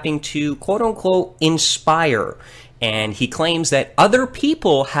is rapping to quote unquote inspire. And he claims that other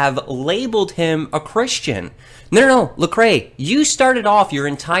people have labeled him a Christian. No, Lecrae, you started off your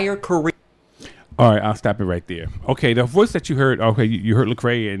entire career. All right, I'll stop it right there. Okay, the voice that you heard, you heard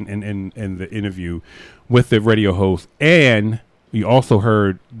Lecrae in the interview with the radio host, and you also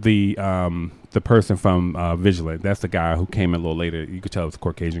heard the person from Vigilant. That's the guy who came in a little later. You could tell it's a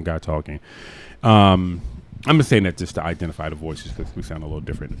Caucasian guy talking. I'm just saying that just to identify the voices because we sound a little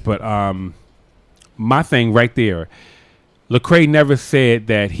different. But my thing right there, Lecrae never said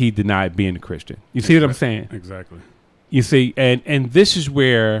that he denied being a Christian. You see what I'm saying? Exactly. You see, and this is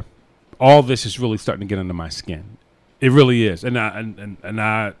where all this is really starting to get under my skin. It really is, and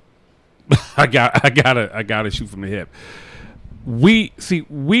I gotta shoot from the hip. We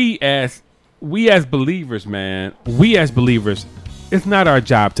as believers, man. We as believers, it's not our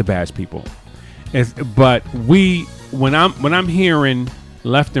job to bash people. But when I'm hearing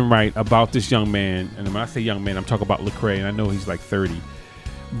left and right about this young man, and when I say young man, I'm talking about Lecrae, and I know he's like 30.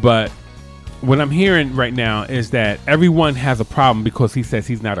 But what I'm hearing right now is that everyone has a problem because he says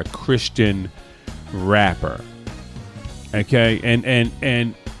he's not a Christian rapper. Okay,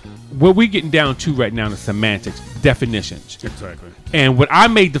 and what we're getting down to right now is semantics, definitions. Exactly. And what I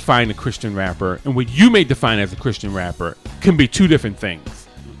may define a Christian rapper and what you may define as a Christian rapper can be two different things.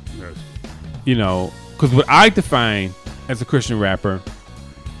 Yes. Because what I define as a Christian rapper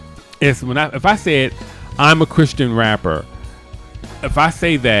is if I said I'm a Christian rapper, if I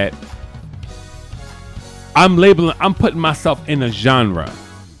say that, I'm putting myself in a genre.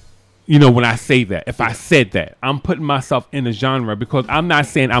 When I say that, if I said that, I'm putting myself in a genre because I'm not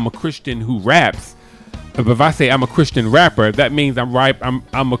saying I'm a Christian who raps. If I say I'm a Christian rapper, that means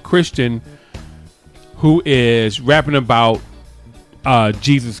I'm a Christian who is rapping about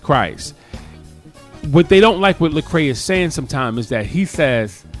Jesus Christ. What they don't like what Lecrae is saying sometimes is that he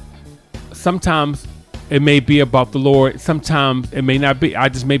says sometimes it may be about the Lord, sometimes it may not be. I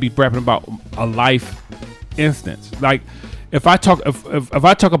just may be rapping about a life instance. Like if I talk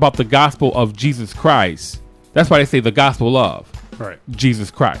about the gospel of Jesus Christ, that's why they say the gospel of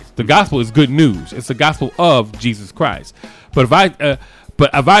Jesus Christ. The gospel is good news. It's the gospel of Jesus Christ. But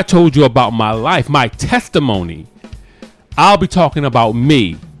if I told you about my life, my testimony, I'll be talking about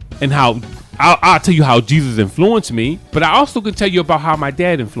me and how I'll tell you how Jesus influenced me, but I also can tell you about how my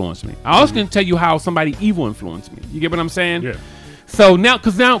dad influenced me. I also can tell you how somebody evil influenced me. You get what I'm saying? Yeah. So now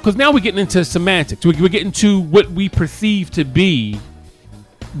we're getting into semantics. We're getting to what we perceive to be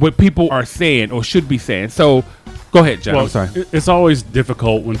what people are saying or should be saying. So go ahead, John. Well, I'm sorry. It's always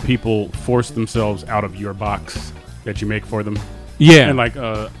difficult when people force themselves out of your box that you make for them. Yeah. And like,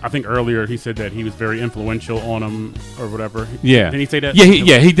 I think earlier he said that he was very influential on them or whatever. Yeah. Did he say that?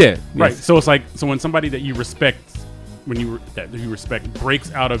 Yeah, he did. Right. Yes. So it's like, so when somebody that you respect, that you respect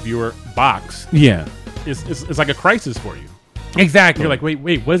breaks out of your box. Yeah. It's like a crisis for you. Exactly. You're like,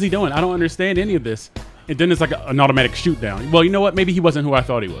 wait, what is he doing? I don't understand any of this. And then it's like an automatic shoot down. Well, you know what? Maybe he wasn't who I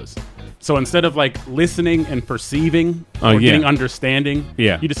thought he was. So instead of like listening and perceiving or getting understanding,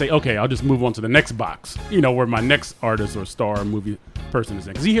 you just say, okay, I'll just move on to the next box, where my next artist or star or movie person is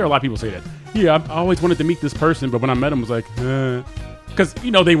in. Because you hear a lot of people say that. Yeah, I always wanted to meet this person, but when I met him, I was like, because,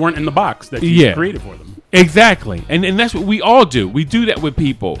 they weren't in the box that you created for them. Exactly. And that's what we all do. We do that with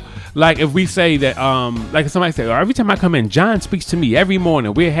people. Like if we say that, like if somebody say, every time I come in, John speaks to me every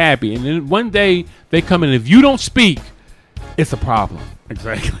morning. We're happy. And then one day they come in. If you don't speak, it's a problem.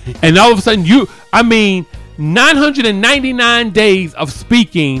 Exactly. And all of a sudden 999 days of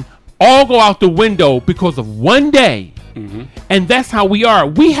speaking all go out the window because of one day. Mm-hmm. And that's how we are.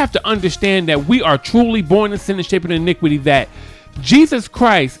 We have to understand that we are truly born in sin and shaped in iniquity, that Jesus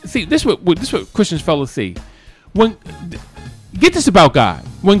Christ, see, this is what Christians fellas see. Get this about God.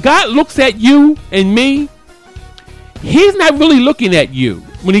 When God looks at you and me, he's not really looking at you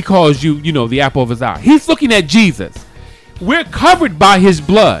when he calls you, the apple of his eye. He's looking at Jesus. We're covered by his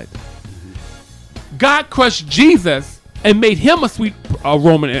blood. God crushed Jesus and made him a sweet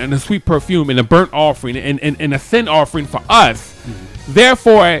aroma and a sweet perfume and a burnt offering and a sin offering for us. Mm-hmm.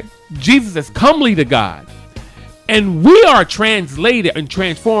 Therefore, Jesus is comely to God. And we are translated and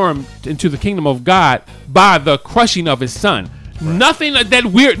transformed into the kingdom of God by the crushing of his son. Right. Nothing that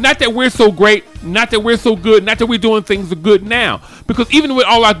not that we're so great, not that we're so good, not that we're doing things good now. Because even with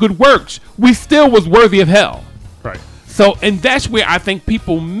all our good works, we still was worthy of hell. Right. So, and that's where I think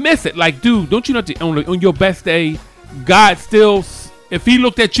people miss it. Like, dude, don't you know that on your best day, God still, if he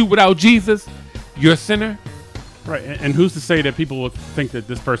looked at you without Jesus, you're a sinner? Right. And who's to say that people would think that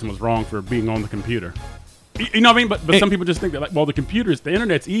this person was wrong for being on the computer? You know what I mean? But some people just think that, like, well, the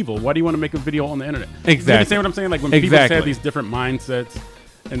internet's evil. Why do you want to make a video on the internet? Exactly. You understand what I'm saying? Like when people have these different mindsets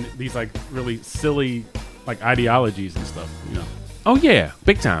and these like really silly like ideologies and stuff, Oh yeah,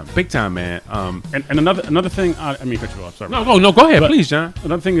 big time, man. And another thing. I mean, cut you off. Sorry. No, go ahead, please, John.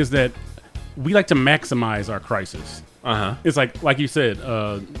 Another thing is that we like to maximize our crisis. It's like you said,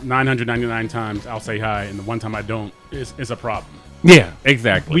 999 times I'll say hi, and the one time I don't is a problem. Yeah,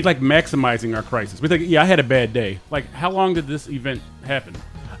 exactly. We like maximizing our crisis. We think, I had a bad day. Like, how long did this event happen?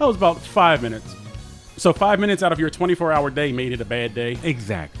 Oh, it was about 5 minutes. So 5 minutes out of your 24-hour day made it a bad day.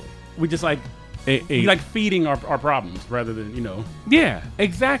 Exactly. We just like we like feeding our problems rather than Yeah,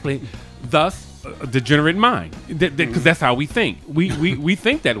 exactly. Thus, a degenerate mind, because that's how we think. We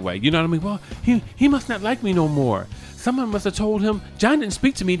think that way. You know what I mean? Well, he must not like me no more. Someone must have told him, John didn't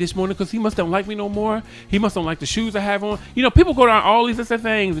speak to me this morning because he must don't like me no more. He must don't like the shoes I have on. People go down all these other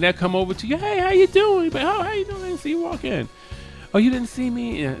things and they'll come over to you. Hey, how you doing? But how you doing? I didn't see you walk in. Oh, you didn't see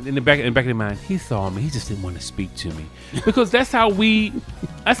me? In the back of their mind, he saw me. He just didn't want to speak to me. Because that's how we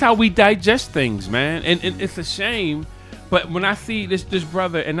digest things, man. And it's a shame. But when I see this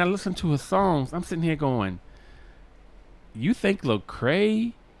brother and I listen to his songs, I'm sitting here going, you think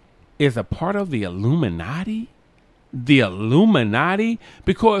Lecrae is a part of the Illuminati? The Illuminati?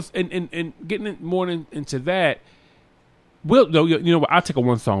 Because and getting more into that, I'll take a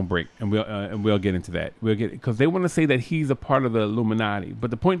one song break and we'll get into that. We'll get because they want to say that he's a part of the Illuminati.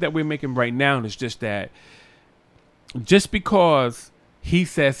 But the point that we're making right now is just that just because he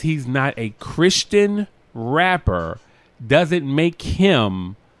says he's not a Christian rapper doesn't make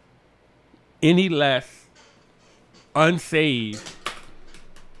him any less unsaved.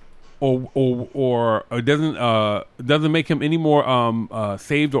 Or doesn't make him any more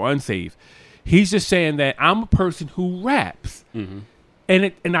saved or unsaved. He's just saying that I'm a person who raps, and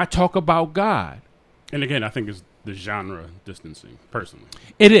I talk about God. And again, I think it's the genre distancing. Personally,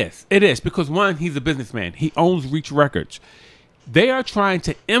 it is because one, he's a businessman. He owns Reach Records. They are trying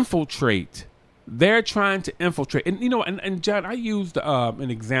to infiltrate. And John, I used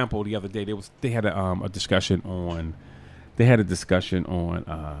an example the other day. They had a discussion on. They had a discussion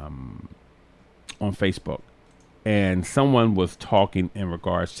on Facebook, and someone was talking in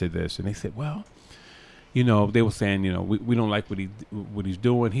regards to this, and they said, "Well, they were saying, we don't like what he's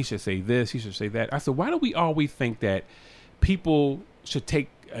doing. He should say this. He should say that." I said, "Why do we always think that people should take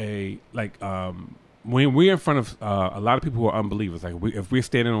when we're in front of a lot of people who are unbelievers, like if we're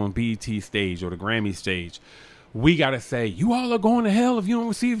standing on BET stage or the Grammy stage, we got to say, you all are going to hell if you don't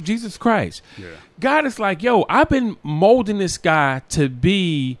receive Jesus Christ. Yeah. God is like, yo, I've been molding this guy to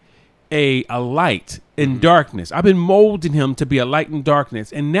be a light in darkness. I've been molding him to be a light in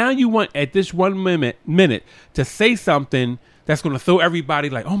darkness. And now you want at this 1 minute to say something that's going to throw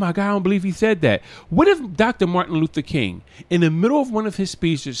everybody like, oh my God, I don't believe he said that. What if Dr. Martin Luther King, in the middle of one of his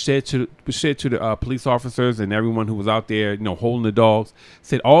speeches, said to the police officers and everyone who was out there, holding the dogs,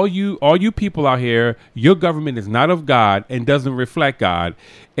 said, all you people out here, your government is not of God and doesn't reflect God,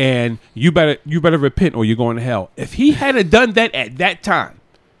 and you better repent or you're going to hell. If he had done that at that time,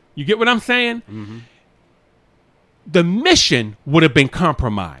 you get what I'm saying? Mm-hmm. The mission would have been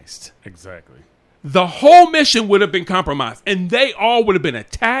compromised. Exactly. The whole mission would have been compromised, and they all would have been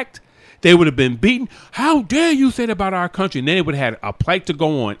attacked. They would have been beaten. How dare you say that about our country? And then they would have had a plight to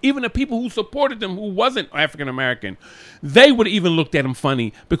go on. Even the people who supported them, who wasn't African American, they would have even looked at them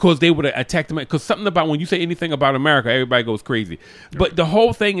funny because they would have attacked them. Because something about when you say anything about America, everybody goes crazy. Right. But the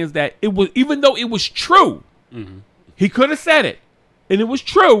whole thing is that it was, even though it was true, he could have said it, and it was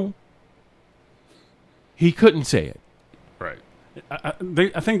true. He couldn't say it. Right. I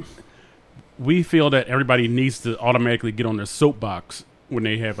think we feel that everybody needs to automatically get on their soapbox when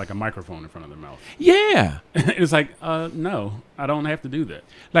they have like a microphone in front of their mouth. Yeah. It's like, no, I don't have to do that.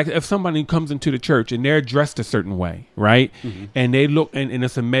 Like if somebody comes into the church and they're dressed a certain way, right? Mm-hmm. And they look, and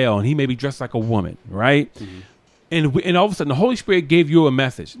it's a male, and he may be dressed like a woman, right? Mm-hmm. And all of a sudden the Holy Spirit gave you a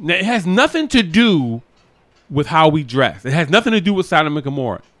message. Now, it has nothing to do with how we dress. It has nothing to do with Sodom and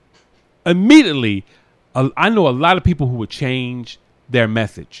Gomorrah. Immediately, I know a lot of people who would change their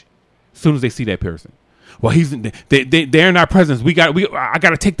message as soon as they see that person. Well, they're in our presence. I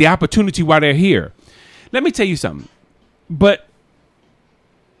got to take the opportunity while they're here. Let me tell you something. But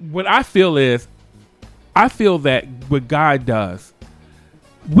what I feel that what God does,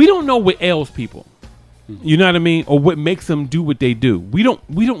 we don't know what ails people. You know what I mean? Or what makes them do what they do. We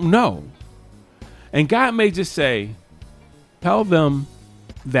don't know. And God may just say, tell them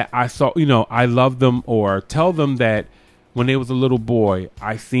that I love them, or tell them that when they was a little boy,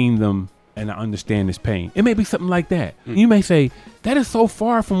 I seen them and I understand this pain. It may be something like that. You may say, that is so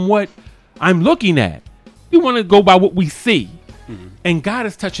far from what I'm looking at. We want to go by what we see. And God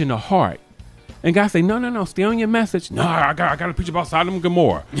is touching the heart. And God say, no, stay on your message. No, I got to preach about Sodom and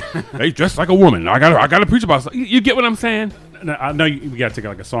Gomorrah. They dress like a woman. I got to preach about. You get what I'm saying? I know we got to take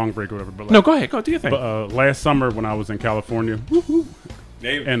like a song break or whatever. But no, go ahead, go do your thing. But last summer when I was in California,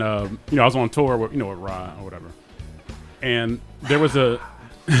 and I was on tour with Rod or whatever, and there was a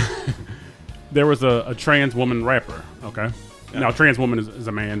trans woman rapper. Okay, now a trans woman is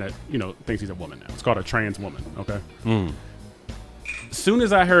a man that thinks he's a woman now. It's called a trans woman. Okay. As soon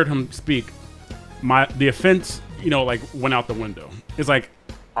as I heard him speak, the offense went out the window. It's like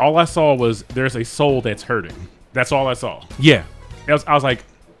all I saw was there's a soul that's hurting. That's all I saw. Yeah. I was like,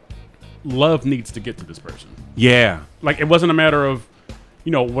 love needs to get to this person. Yeah. Like, it wasn't a matter of,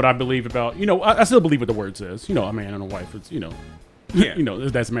 what I believe about, I still believe what the word says. A man and a wife, it's,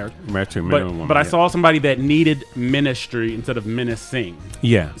 that's marriage. But I saw somebody that needed ministry instead of menacing.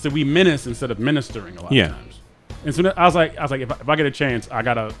 Yeah. So we menace instead of ministering a lot of times. And so I was like, if I get a chance, I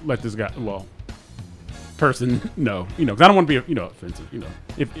got to let this guy, person know, because I don't want to be, offensive,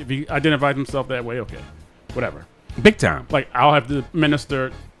 If he identifies himself that way, okay. Whatever. Big time. Like, I'll have to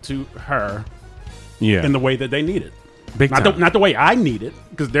minister to her in the way that they need it. Big time. Not the way I need it,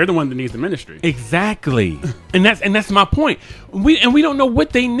 because they're the one that needs the ministry. Exactly. and that's my point. We don't know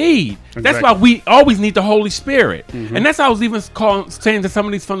what they need. Exactly. That's why we always need the Holy Spirit. Mm-hmm. And that's why I was even saying to some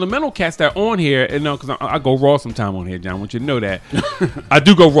of these fundamental cats that are on here, because I go raw sometime on here, John. I want you to know that. I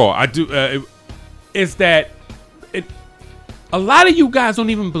do go raw. I do. It's that a lot of you guys don't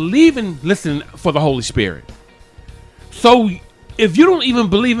even believe in listening for the Holy Spirit. So if you don't even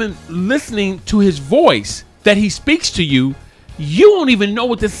believe in listening to his voice that he speaks to you, you don't even know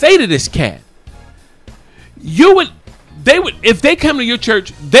what to say to this cat. If they come to your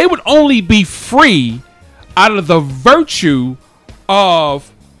church, they would only be free out of the virtue of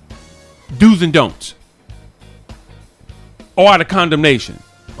do's and don'ts, or out of condemnation.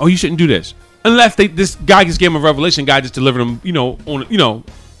 Oh, you shouldn't do this. Unless this guy just gave him a revelation, guy just delivered him,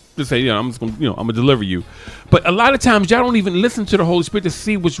 to say, I'm just going, I'm gonna deliver you. But a lot of times y'all don't even listen to the Holy Spirit to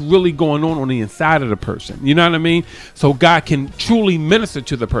see what's really going on the inside of the person. You know what I mean? So God can truly minister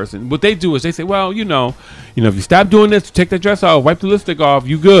to the person. What they do is they say, well, if you stop doing this, take that dress off, wipe the lipstick off,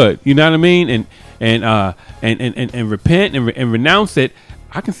 you good. You know what I mean? And repent and renounce it.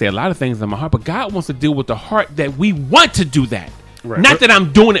 I can say a lot of things in my heart, but God wants to deal with the heart that we want to do that. Right. Not that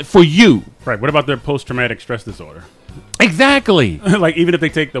I'm doing it for you. Right. What about their post-traumatic stress disorder? Exactly. Like, even if they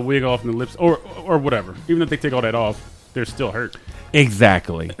take the wig off and the lips, or whatever, even if they take all that off, they're still hurt.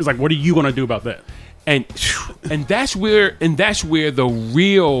 Exactly. It's like, what are you going to do about that? And that's where that's where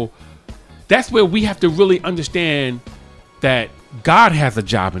we have to really understand that God has a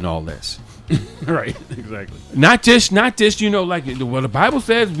job in all this. Right, exactly. Not just like, well, the Bible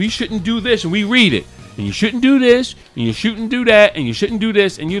says we shouldn't do this, and we read it, and you shouldn't do this, and you shouldn't do that, and you shouldn't do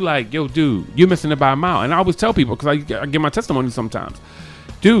this, and you're like, yo, dude, you're missing it by a mile. And I always tell people, because I give my testimony sometimes,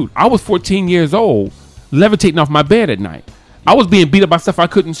 dude, I was 14 years old, levitating off my bed at night. I was being beat up by stuff I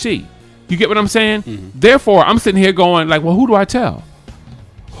couldn't see. You get what I'm saying? Mm-hmm. Therefore, I'm sitting here going like, well, who do I tell?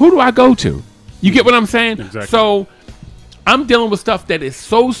 Who do I go to? You get what I'm saying? Exactly. So I'm dealing with stuff that is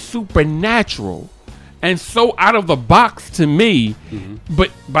so supernatural and so out of the box to me. Mm-hmm.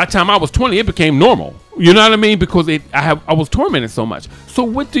 But by the time I was 20, it became normal. You know what I mean? Because I was tormented so much. So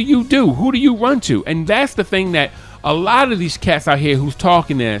what do you do? Who do you run to? And that's the thing that a lot of these cats out here who's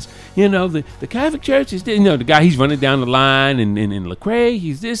talking as, the Catholic Church is, the guy, he's running down the line and Lecrae,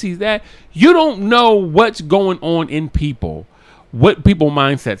 he's this, he's that. You don't know what's going on in people, what people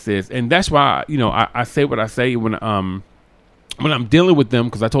mindsets is. And that's why, I say what I say when I'm dealing with them,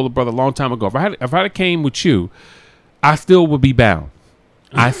 because I told a brother a long time ago, if I came with you, I still would be bound.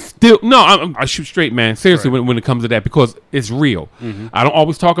 I shoot straight, man. Seriously, right. when it comes to that, because it's real. Mm-hmm. I don't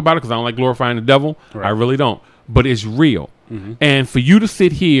always talk about it because I don't like glorifying the devil. Right. I really don't. But it's real. Mm-hmm. And for you to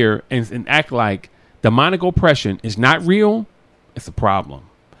sit here and act like demonic oppression is not real, it's a problem.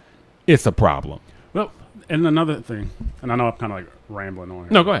 It's a problem. Well, and another thing, and I know I'm kind of like rambling on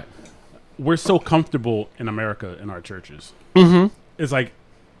here. No, go ahead. We're so comfortable in America in our churches. Mm-hmm. It's like,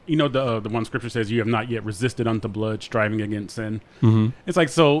 the one scripture says, you have not yet resisted unto blood, striving against sin. Mm-hmm. It's like,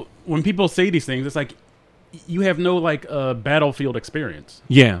 so when people say these things, it's like, you have no battlefield experience.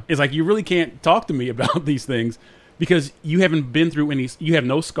 Yeah. It's like, you really can't talk to me about these things because you haven't been through you have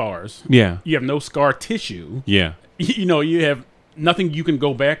no scars. Yeah. You have no scar tissue. Yeah. You have nothing you can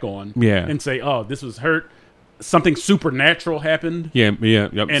go back on. Yeah. And say, oh, this was hurt. Something supernatural happened. Yeah.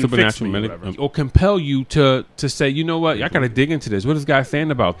 And supernatural, or compel you to say, you know what, I gotta dig into this. What is this guy saying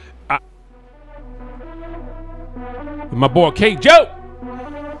about my boy K Joe?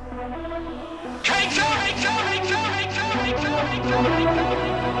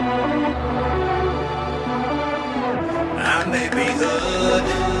 I may be hood,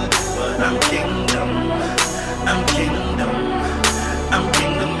 but I'm kingdom. I'm kingdom. I'm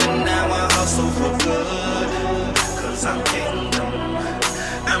kingdom, and now I hustle for good. Cause I'm kingdom.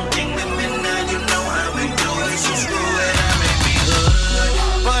 I'm kingdom, and now you know how we do it. So screw it, I may be hood,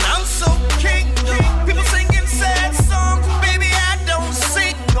 but I'm so kingdom. People singing sad songs, baby, I don't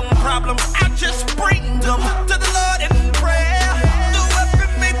sing them problems. I just bring them to the Lord in prayer. Do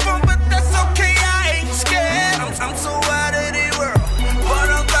weapon me fun, but that's okay, I ain't scared. I'm so out of the world, but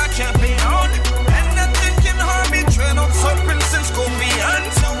I'm the champion, and nothing can harm me. Tread on serpents and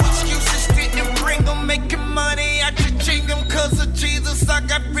scorpions. No excuses, didn't bring them, making money. I just change them cause of Jesus. I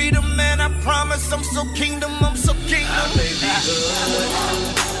got freedom, and I promise I'm so kingdom. I'm so kingdom. I may be good,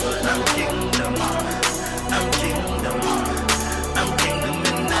 but I'm kingdom. I'm kingdom. I'm kingdom,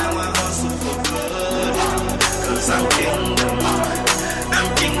 and now I hustle for good. Cause I'm kingdom. I'm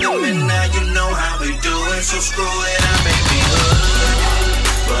kingdom, and now you know how we do it. So screw it, I may be hood,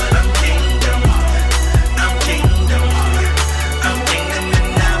 but I'm kingdom. I'm kingdom. I'm kingdom, and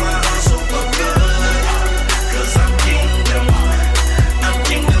now I hustle for good. Cause I'm kingdom. I'm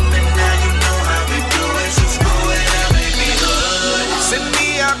kingdom, and now you know how we do it. So screw it, I may be hood. Send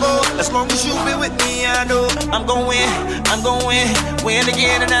me, I go. As long as you be with me, I know I'm going, win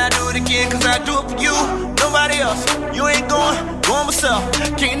again, and I do it again. Cause I do it for you, nobody else. You ain't going myself.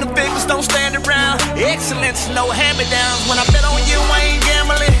 Kingdom figures don't stand around. Excellence, no hand-me-downs. When I bet on you, I ain't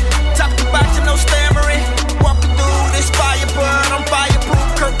gambling. Talk about you, no stammering. Walking through this fire, but I'm fireproof,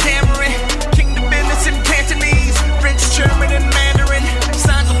 Kirk Cameron. Kingdom business in Cantonese, French, German, and Mandarin.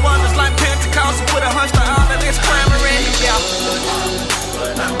 Signs of wonders like Pentecost with a hunch to all of this clamoring. Yeah.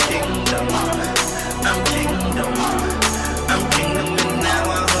 But I'm kingdom. I'm kingdom. I'm kingdom, and now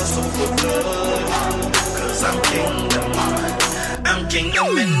I hustle for good. Cause I'm kingdom. I'm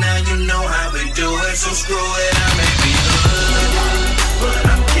kingdom, and now you know how we do it. So screw it, I may be hood, but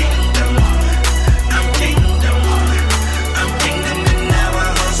I'm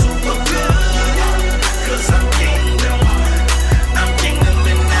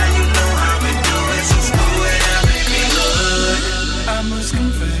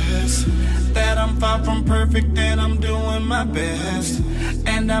confess that I'm far from perfect and I'm doing my best.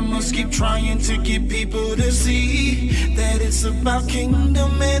 And I must keep trying to get people to see that it's about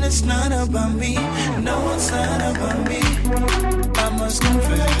kingdom and it's not about me. No, it's not about me. I must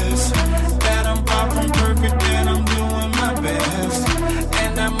confess that I'm far from perfect and I'm doing my best.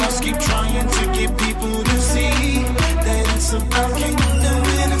 And I must keep trying to get people to see that it's about kingdom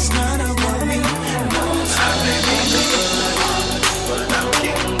and it's not about me. No, it's not about me. But I'm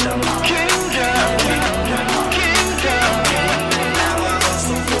kingdom. So screw it up, baby. I'm kingdom. I'm kingdom, and now I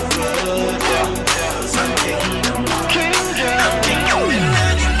hustle for good. 'Cause I'm kingdom. I'm kingdom, and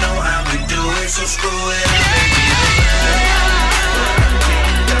now you know how we do it. So screw it up,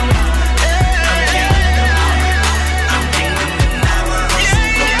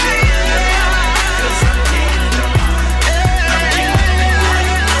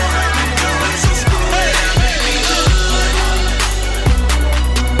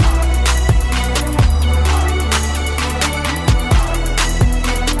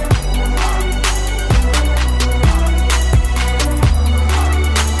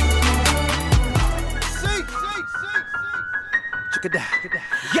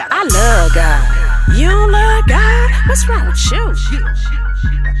 I love God. You love God? What's wrong with you?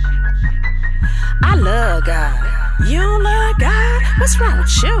 I love God. You love God? What's wrong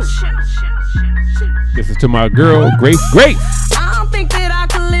with you? This is to my girl, Grace. I don't think that I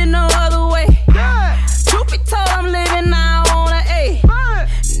could live no other way. Truth be told, I'm living now on an A.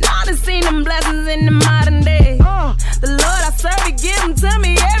 Now I seen them blessings in the modern day. The Lord I serve, He give them to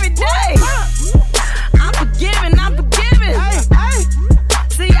me every day. I'm forgiven, I'm forgiven.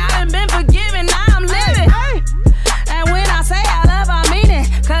 See, I done been forgiven, now I'm living. And when I say I love, I mean it.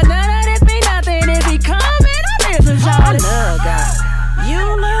 'Cause none of this be nothing if He coming on this and I love God. You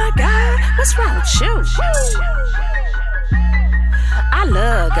love God? What's wrong with you? I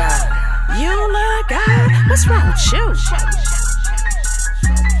love God. You love God? What's wrong with you?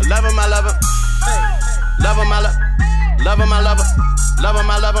 love him, I love him. Love him, I love him. Love him, I love him. Love him,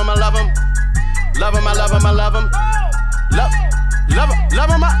 I love him, I love him. Love him, I love him, I love him. Love him, love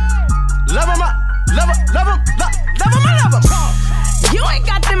him, I love him, love him, love him, I love him. You ain't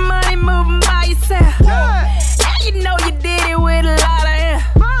got the money moving by yourself. And you know you did it with a lot of air.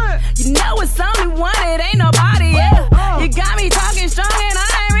 You know it's only one, it ain't nobody else. You got me talking strong and I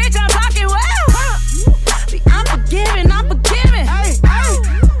ain't rich, I'm talking well. See, I'm forgiving, I'm forgiving.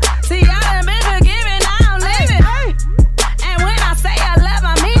 See, I done been forgiven, now I'm living. And when I say I love,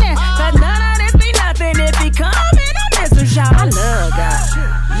 I mean it. 'Cause none of this be nothing if He coming on this and shout. I love God.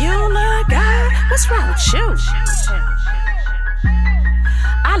 You love God? What's wrong with you?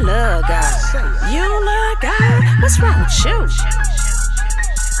 I love God. You love God? What's wrong with you?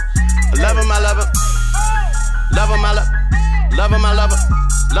 Love him, I love him. Love him, I love him. Love him, I love him.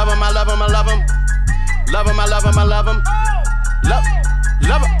 Love him, I love him, I love him. Love him, I love him, I love him. Love him,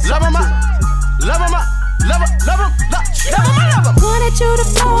 love him, love him, love him, love him, love him, I love him. Wanted you to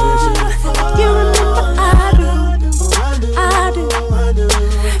fall. You remember I do.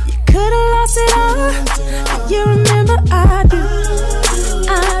 You could've lost it all. You remember I do.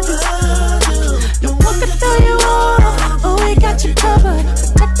 No one can throw you off. Oh, we got you covered.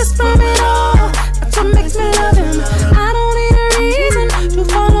 Protect us from it all. That's what makes me love Him. I don't need a reason to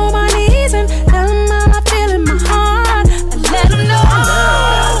fall on my knees and tell Him how I feel in my heart. And let Him know I love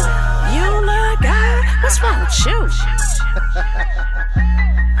God. You love God? What's wrong with you?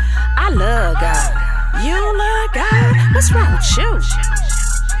 I love God. You love God? What's wrong with you?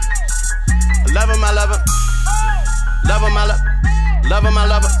 Love him, I love him. Love him, I love him. Love him, I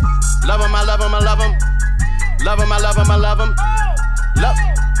love him. Love him, I love him, I love him. Love him, I love him, I love him. Love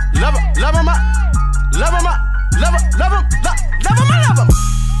him, love him, love him, love him, love him, love him, love him, I love him.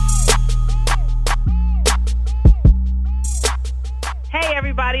 Hey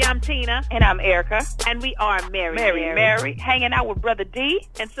everybody, I'm Tina. And I'm Erica. And we are Mary. Hanging out with Brother D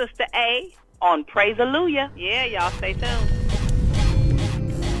and Sister A on Praise Hallelujah. Yeah, y'all stay tuned.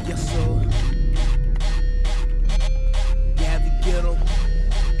 Yes, sir. Gabby Gittle.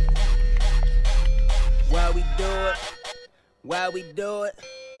 Why we do it? Why we do it?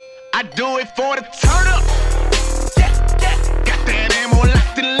 I do it for the turn up. Yeah. Got that ammo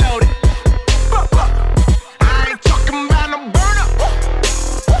locked and loaded. I ain't talking about no burn up.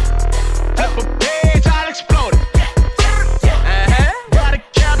 Flip a page, I'll explode it. Got a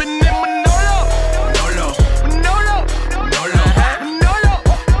cabin in Manolo. Manolo.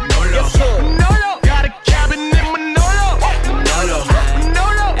 Got a cabin in Manolo.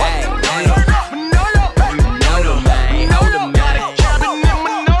 Manolo.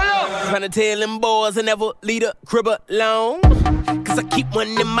 Tryna tell them boys doors and never leave the crib alone. Cause I keep one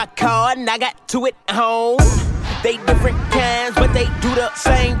in my car and I got two at home. They different kinds, but they do the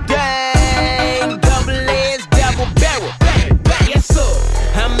same thing. Double edged, double barrel. Yes, sir.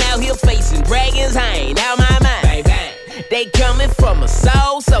 I'm out here facing dragons, I ain't out my mind. Bang, bang. They coming for my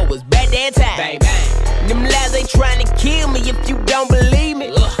soul, so it's bad that time. Bang, bang. Them lies, they trying to kill me if you don't believe me.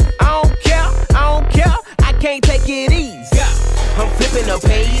 I don't care, I can't take it easy. I'm flipping a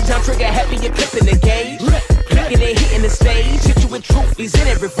page, I'm trigger happy, you're clipping the gauge. Clicking and hitting the stage, hit you with truth, he's in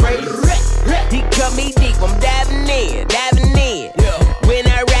every phrase. He cut me deep, I'm diving in. When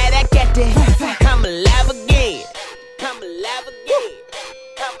I ride, I got that, I'm alive again.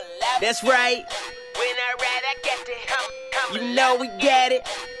 That's right. When I ride, I got that, you know we got it.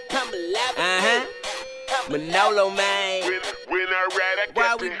 I'm alive again. Manolo, man. When I ride, I Why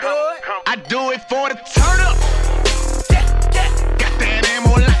got we that. do it? I do it for the turn up. Got that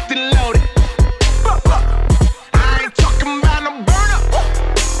ammo locked and loaded. I ain't talking about no burn up.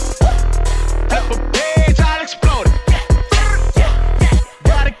 Flip a page, I'll explode it.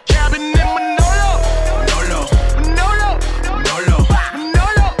 Got a cabin in Manolo.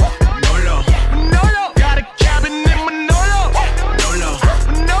 Got a cabin in Manolo.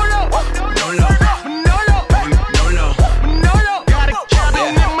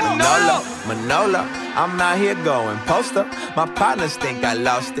 Manolo, I'm out here going poster. My partners think I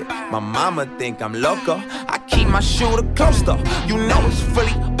lost it. My mama think I'm loco. I keep my shooter closer. You know it's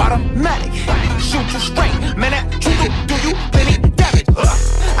fully automatic. Shoot you straight, man. That trigger do you plenty damage.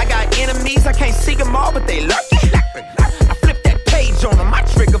 I got enemies, I can't see them all, but they lurking. I flip that page on them, my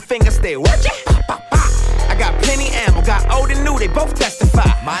trigger finger stay working. I got plenty ammo, got old and new, they both testify.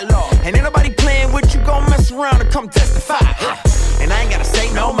 My lord, and ain't nobody playing with you, gon' mess around and come testify. And I ain't gotta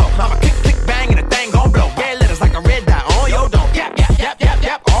say no more. I'ma click, click, bang, and the thing gon' blow. Red letters like a red dot on your dome. Yap, yap, yap, yap,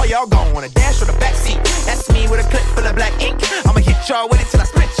 yap. All y'all gon' wanna dash or the backseat. That's me with a clip full of black ink. I'ma hit y'all with it till I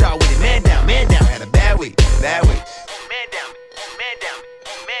split y'all with it. Man down, had a bad week, bad week. Man down, man down,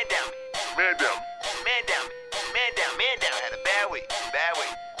 man down, man down, man down, man down, man down. Had a bad week, bad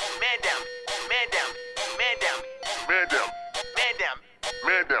week. Man down, man down, man down, man down, man down,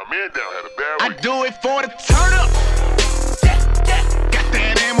 man down, man down. Had a bad week. I do it for the turn up.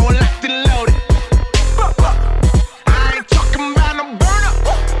 That ammo locked and loaded. I ain't talking about no burn up.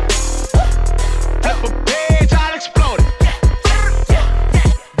 Flip a page, I'll explode it.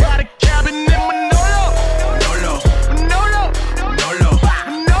 Got a cabin in Manolo.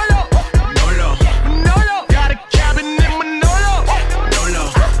 Got a cabin in Manolo.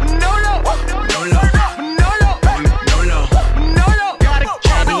 Got a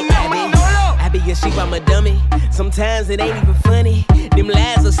cabin in Manolo. I be a sheep, I'm a dummy. Sometimes it ain't even funny. Them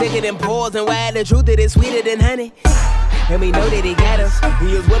lies are sicker than pores, and why the truth it is sweeter than honey. And we know that he got us.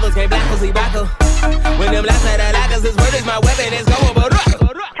 He is with us, can't block us, he rock us. When them lies are the lockers, his word is my weapon, it's going but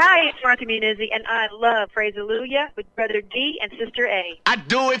Hi, it's Martha Munizzi, and I love Praise Hallelujah with Brother D and Sister A. I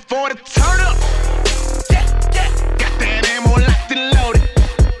do it for the turn up. Got that ammo locked and loaded.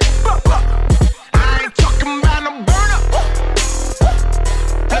 I ain't talking about no burn up.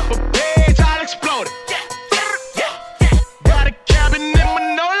 Flip a page, I'll explode it. Got a cabin in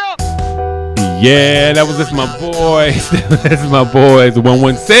Manolo. Yeah, that was just my boys. That's my boys,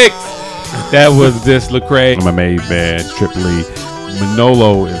 116. That was this Lecrae. My main band, Tripoli.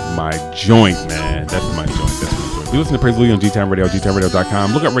 Manolo is my joint, man. That's my joint. You listen to Praise Hallelujah on G-Town Radio,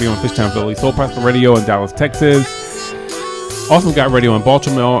 gtownradio.com. Look up radio in Fishtown, Philly. Soul Prosper Radio in Dallas, Texas. Also got radio in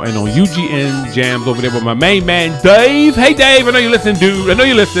Baltimore and on UGN Jams over there with my main man, Dave. Hey, Dave. I know you listen, dude. I know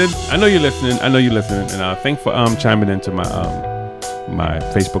you listen. And thanks for chiming into my my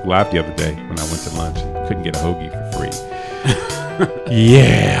Facebook Live the other day when I went to lunch. Couldn't get a hoagie for free.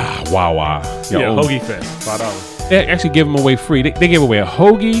 Yeah. Wow. Hoagie Fest. $5. They actually gave them away free. They gave away a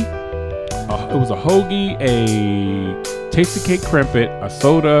hoagie. It was a hoagie, a tasty cake crimpet, a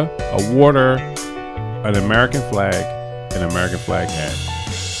soda, a water, an American flag, an American flag hat,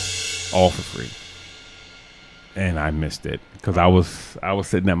 all for free. And I missed it because I was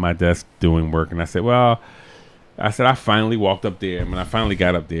sitting at my desk doing work, and I said, I finally walked up there, and when I finally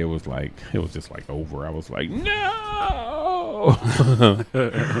got up there, it was just like over. I was like, no,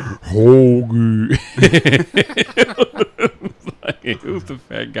 hoagie. It was the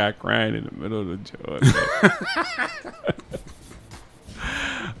fat guy crying in the middle of the joint.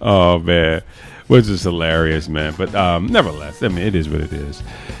 Oh man, which is hilarious, man. But nevertheless, I mean, it is what it is.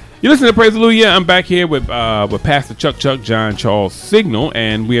 You listen to Praise Hallelujah. I'm back here with Pastor Chuck John Charles Signal,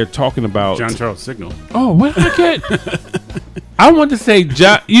 and we are talking about John Charles Signal. Oh, what did I get? I wanted to say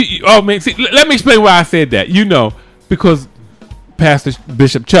John. Oh man, see, let me explain why I said that. Because Pastor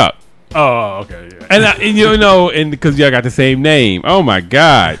Bishop Chuck. Oh, okay. Yeah. And you know, and because y'all got the same name. Oh my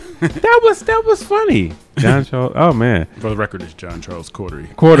God, that was funny. John Charles. Oh man. For the record, it's John Charles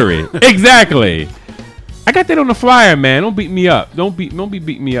Cordery. Exactly. I got that on the flyer, man. Don't beat me up. Don't be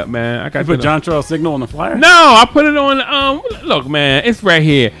beating me up, man. I got you put John Charles Signal on the flyer. No, I put it on. Look, man, it's right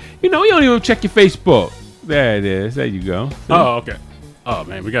here. You know, you don't even check your Facebook. There it is. There you go. See? Oh, okay. Oh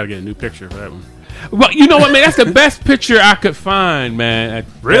man, we gotta get a new picture for that one. Well, you know what, man? That's the best picture I could find, man.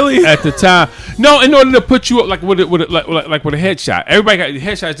 Really? At the time. No, in order to put you up like with a headshot. Everybody got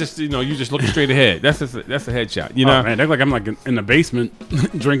headshots. Just you just looking straight ahead. That's a headshot. You know, man. That's like I'm like in the basement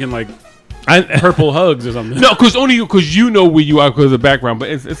drinking like purple hugs or something. No, because you know where you are because of the background,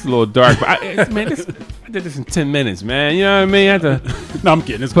 but it's a little dark. But I did this in 10 minutes, man. You know what I mean? I had to. No, I'm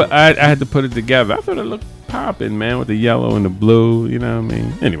kidding. I had to put it together. I thought it looked popping, man, with the yellow and the blue. You know what I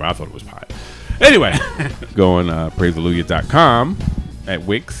mean? Anyway, I thought it was popping. Anyway, go on PraiseHallelujah.com at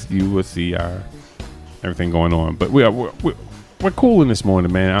Wix. You will see our everything going on. But we're cool in this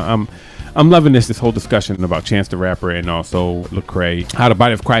morning, man. I'm loving this whole discussion about Chance the Rapper and also Lecrae. How the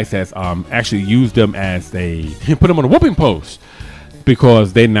body of Christ has actually used them as put them on a whooping post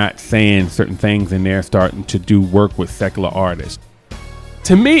because they're not saying certain things and they're starting to do work with secular artists.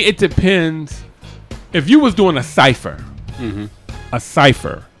 To me, it depends. If you was doing a cipher, a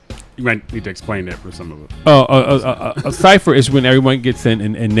cipher. You might need to explain that for some of it. A cipher is when everyone gets in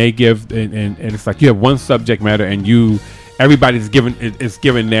and they give and it's like you have one subject matter and everybody's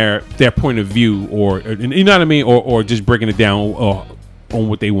given their point of view or you know what I mean or just breaking it down on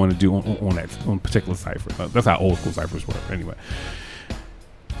what they want to do on a particular cipher. That's how old school ciphers work. Anyway,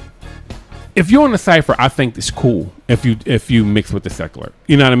 if you're on a cipher, I think it's cool if you mix with the secular.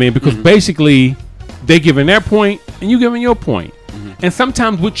 You know what I mean? Because basically they giving their point and you giving your point. And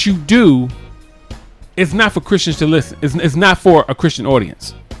sometimes what you do is not for Christians to listen. It's not for a Christian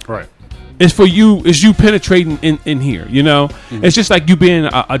audience. Right. It's for you. It's you penetrating in here. You know. It's just like you being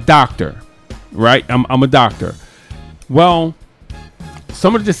a doctor, right? I'm a doctor. Well,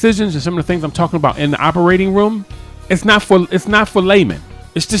 some of the decisions and some of the things I'm talking about in the operating room, it's not for laymen.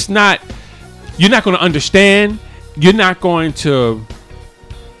 It's just not. You're not going to understand. You're not going to,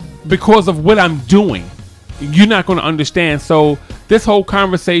 because of what I'm doing. You're not going to understand. So this whole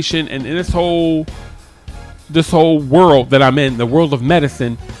conversation and this whole world that I'm in, the world of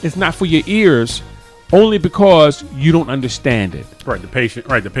medicine, is not for your ears, only because you don't understand it. Right. The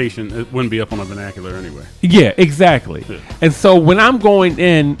patient it wouldn't be up on a vernacular anyway. Yeah, exactly. Yeah. And so when I'm going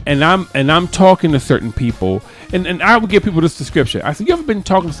in and I'm talking to certain people, and I would give people this description. I said, you ever been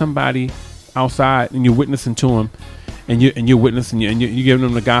talking to somebody outside and you're witnessing to them, and you're witnessing and you're giving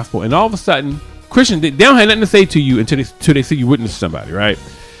them the gospel, and all of a sudden, Christian, they don't have nothing to say to you until they see you witness somebody, right?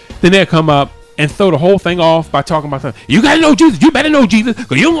 Then they'll come up and throw the whole thing off by talking about something. You gotta know Jesus. You better know Jesus.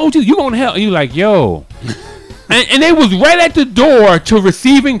 Because you don't know Jesus, you going to hell. And you're like, yo. and they was right at the door to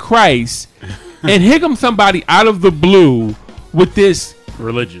receiving Christ, and here comes somebody out of the blue with this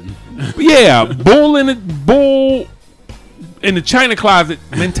religion. Yeah, bull in the china closet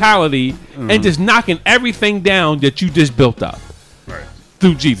mentality, and just knocking everything down that you just built up.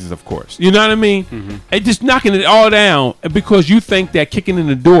 Through Jesus, of course. You know what I mean? And just knocking it all down because you think that kicking in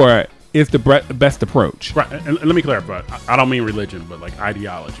the door is the best approach. Right. And let me clarify. I don't mean religion, but like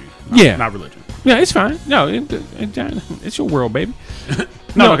ideology. Not religion. Yeah, it's fine. No, it's your world, baby.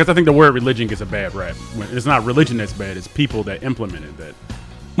 No, because I think the word religion gets a bad rap. It's not religion that's bad. It's people that implemented that.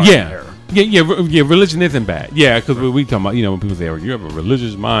 Yeah. Religion isn't bad. Yeah, because we talking about, when people say, oh, you have a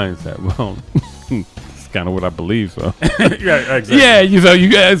religious mindset. Well, kind of what I believe, so yeah, exactly. Yeah,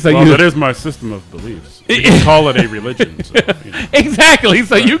 that is my system of beliefs. We can call it a religion. So, Exactly.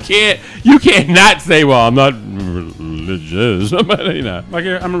 So you can't not say, well, I'm not religious. Like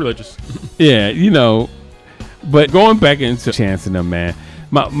I'm religious. Yeah, but going back into Chance and them, man,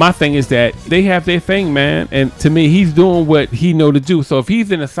 my thing is that they have their thing, man, and to me, he's doing what he know to do. So if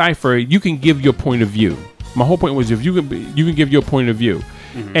he's in a cipher, you can give your point of view. My whole point was if you can give your point of view.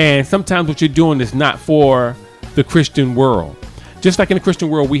 And sometimes what you're doing is not for the Christian world. Just like in the Christian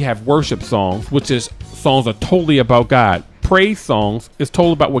world, we have worship songs, which is songs are totally about God. Praise songs is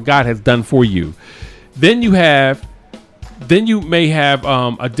totally about what God has done for you. Then you may have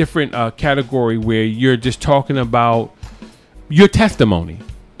a different category where you're just talking about your testimony,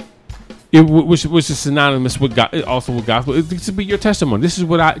 which is synonymous with God, also with gospel. It should be your testimony. This is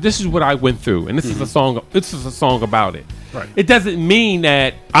what I went through, and this is a song. This is a song about it. Right. It doesn't mean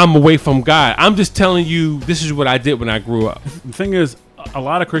that I'm away from God. I'm just telling you this is what I did when I grew up. The thing is, a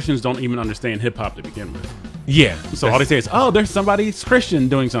lot of Christians don't even understand hip hop to begin with. Yeah. So all they say is, "Oh, there's somebody's Christian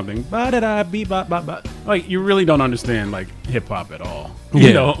doing something." Like you really don't understand like hip hop at all.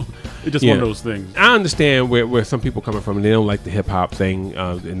 Yeah. It's just one of those things. I understand where some people coming from, and they don't like the hip hop thing,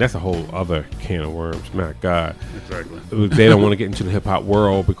 and that's a whole other can of worms. My God, Exactly. they don't want to get into the hip hop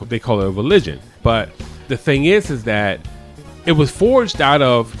world because they call it a religion. But the thing is that it was forged out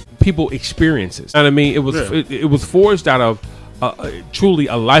of people experiences. You know what I mean? It was it was forged out of truly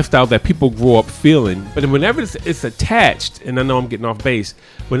a lifestyle that people grew up feeling. But whenever it's attached, and I know I'm getting off base,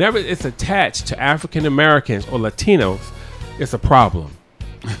 whenever it's attached to African Americans or Latinos, it's a problem.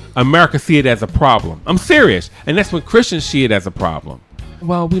 America see it as a problem. I'm serious. And that's when Christians see it as a problem.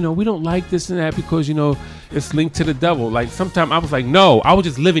 Well, we don't like this and that because, it's linked to the devil. Like, sometimes I was like, no, I was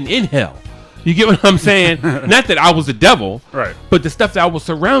just living in hell. You get what I'm saying? Not that I was the devil, right? But the stuff that I was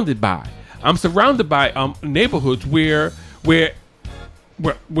surrounded by. I'm surrounded by neighborhoods where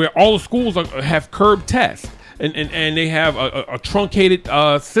all the schools have curb tests, and they have a truncated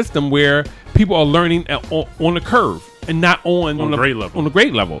system where people are learning on the curve and not on the grade level. On the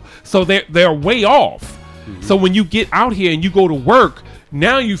grade level. So they're way off. Mm-hmm. So when you get out here and you go to work,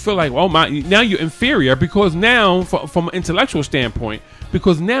 now you feel like, now you're inferior because now, from an intellectual standpoint,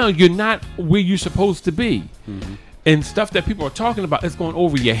 because now you're not where you're supposed to be. Mm-hmm. And stuff that people are talking about is going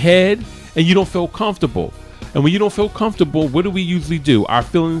over your head, and you don't feel comfortable. And when you don't feel comfortable, what do we usually do? Our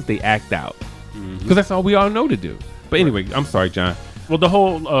feelings, they act out. Because that's all we all know to do. But anyway, I'm sorry, John. Well, the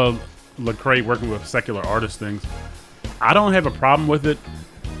whole Lecrae working with secular artist things, I don't have a problem with it.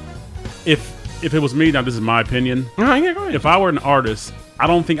 If it was me, now this is my opinion. Yeah, go ahead. If I were an artist, I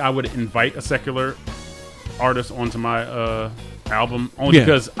don't think I would invite a secular artist onto my album, only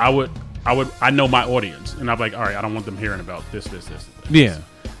because I know my audience, and I'm like, all right, I don't want them hearing about this. Yeah.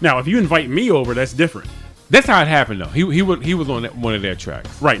 Now, if you invite me over, that's different. That's how it happened, though. He was on one of their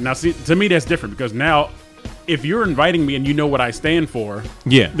tracks. Right. Now, see, to me, that's different because now, if you're inviting me and you know what I stand for,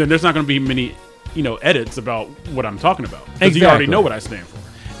 then there's not going to be many, edits about what I'm talking about. Because you already know what I stand for.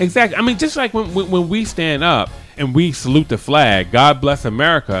 Exactly. I mean, just like when we stand up and we salute the flag, God bless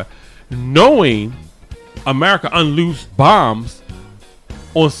America, knowing America unloosed bombs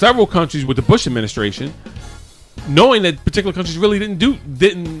on several countries with the Bush administration, knowing that particular countries really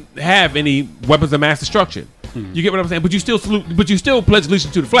didn't have any weapons of mass destruction. Mm-hmm. You get what I'm saying? But you still pledge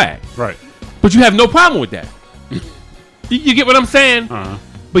allegiance to the flag. Right. But you have no problem with that. you get what I'm saying? Uh-huh.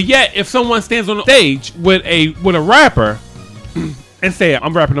 But yet, if someone stands on the stage with a rapper and say,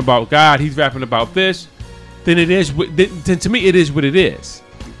 I'm rapping about God, he's rapping about this, then then to me it is what it is.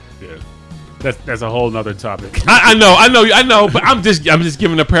 Yeah. That's a whole nother topic. I know, but I'm just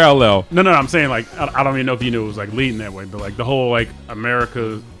giving a parallel. No, I'm saying, like, I don't even know if you knew it was like leading that way, but like the whole like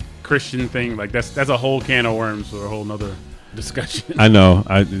America Christian thing, like that's a whole can of worms for a whole nother discussion. I know.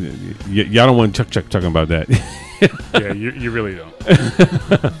 Y'all don't want Chuck talking about that. Yeah, you really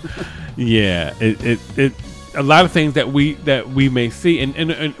don't. Yeah, it a lot of things that we may see,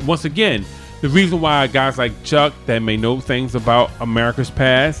 and once again, the reason why guys like Chuck that may know things about America's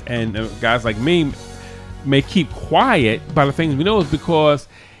past and guys like me may keep quiet about the things we know is because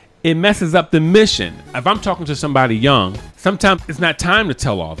it messes up the mission. If I'm talking to somebody young, sometimes it's not time to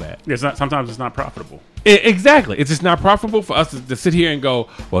tell all that. Sometimes it's not profitable. Exactly. It's just not profitable for us to sit here and go,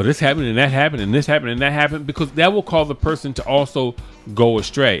 well, this happened and that happened and this happened and that happened, because that will cause the person to also go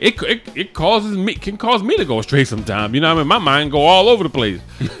astray. It can cause me to go astray sometimes. You know what I mean? My mind go all over the place.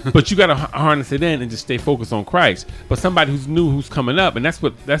 But you got to harness it in and just stay focused on Christ. But somebody who's new, who's coming up, and that's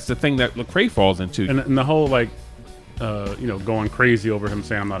the thing that Lecrae falls into. And the whole like, going crazy over him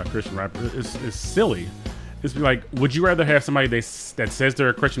saying I'm not a Christian rapper is silly. It's like, would you rather have somebody that says they're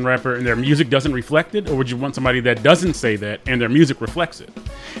a Christian rapper and their music doesn't reflect it, or would you want somebody that doesn't say that and their music reflects it?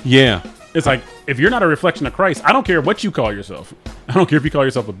 Yeah. It's like, if you're not a reflection of Christ, I don't care what you call yourself. I don't care if you call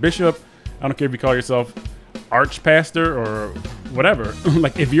yourself a bishop. I don't care if you call yourself archpastor or whatever.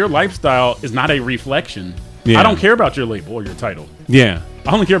 Like, if your lifestyle is not a reflection, I don't care about your label or your title. Yeah.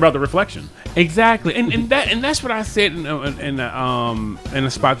 I only care about the reflection. Exactly, and that's what I said in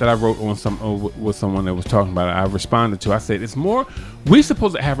a spot that I wrote on with someone that was talking about it. I responded to. I said it's more we're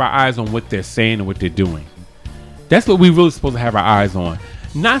supposed to have our eyes on what they're saying and what they're doing. That's what we really supposed to have our eyes on.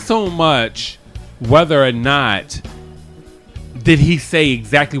 Not so much whether or not did he say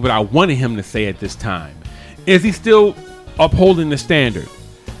exactly what I wanted him to say at this time. Is he still upholding the standard?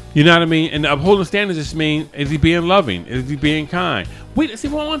 You know what I mean? And upholding standards just mean, is he being loving? Is he being kind? See,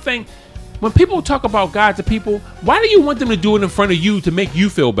 one thing, when people talk about God to people, why do you want them to do it in front of you to make you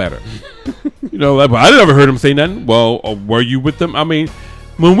feel better? Like, well, I never heard him say nothing. Well, were you with them? I mean,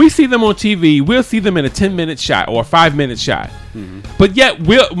 when we see them on TV, we'll see them in a 10-minute shot or a 5-minute shot. Mm-hmm. But yet,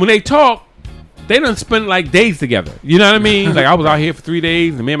 when they talk, they done spend like days together. You know what I mean? Like, I was out here for 3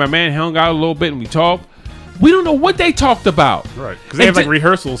 days, and me and my man hung out a little bit, and we talked. We don't know what they talked about. Right. Because they have like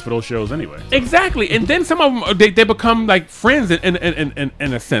rehearsals for those shows anyway. Exactly. And then some of them, they become like friends in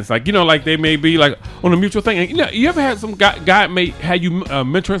a sense. Like, you know, like they may be like on a mutual thing. And, you know, you ever had some guy may had you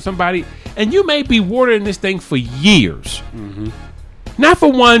mentoring somebody and you may be watering this thing for years. Mm-hmm. Not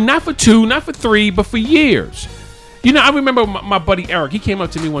for 1, not for 2, not for 3, but for years. You know, I remember my buddy Eric. He came up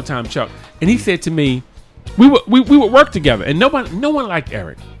to me one time, Chuck, and he said to me, we would work together, and no one liked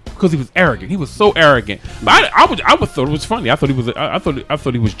Eric because he was arrogant. He was so arrogant. But I would thought it was funny. I thought he was I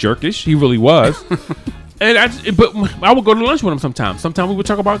thought he was jerkish. He really was. And I would go to lunch with him sometimes. Sometimes we would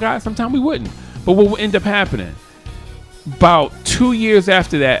talk about guys. Sometimes we wouldn't. But what would end up happening? About 2 years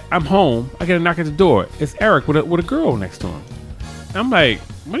after that, I'm home. I get a knock at the door. It's Eric with a girl next to him. I'm like,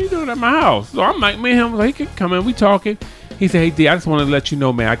 what are you doing at my house? So I'm like, me and him, like, he could come in, we talking. He said, hey, D, I just wanted to let you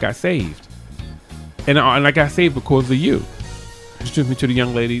know, man, I got saved. And I got saved because of you. Introduced me to the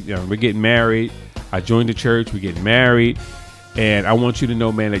young lady. You know, we're getting married. I joined the church. We're getting married. And I want you to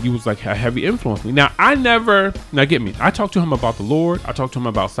know, man, that you was like a heavy influence on me. Now get me. I talked to him about the Lord. I talked to him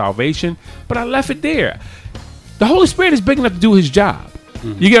about salvation. But I left it there. The Holy Spirit is big enough to do his job.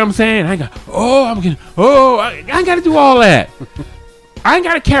 Mm-hmm. You get what I'm saying? I ain't got to do all that. I ain't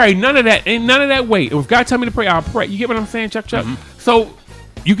got to carry none of that. Ain't none of that weight. If God tell me to pray, I'll pray. You get what I'm saying, Chuck? Mm-hmm. So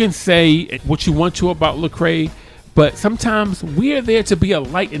you can say what you want to about Lecrae, but sometimes we're there to be a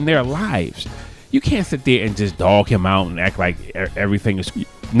light in their lives. You can't sit there and just dog him out and act like everything is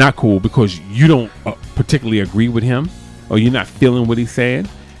not cool because you don't particularly agree with him or you're not feeling what he's saying.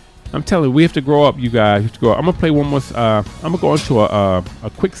 I'm telling you, we have to grow up, you guys. We have to grow up. I'm going to play one more. I'm going to go into a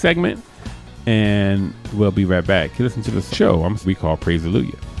quick segment. And we'll be right back. You listen to the show we call Praise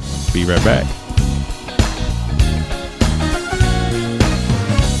Hallelujah. Be right back.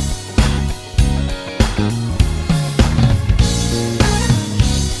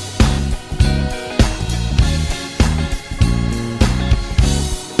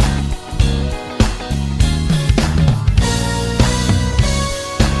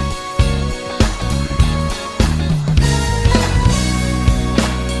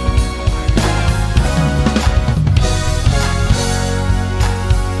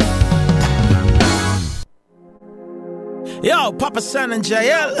 Yo, Papa San and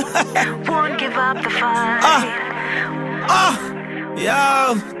JL. Won't give up the fight.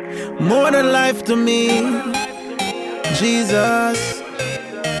 Yo, more than life to me, Jesus.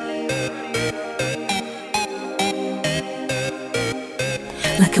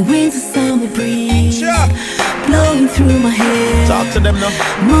 Like a winter summer breeze, blowing through my hair. Talk to them now.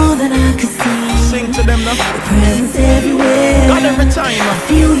 More than I can see. Sing to them now. The presence everywhere. God every time. I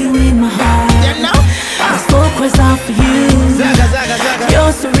feel you in my heart. Yeah, now. My soul cries out for you. Zaga, zaga, zaga.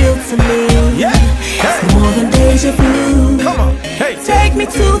 You're so real to me. Yeah. It's more than deja vu. Come on. Hey. Take me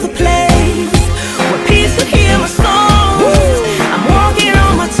to the place where peace will heal my soul. I'm walking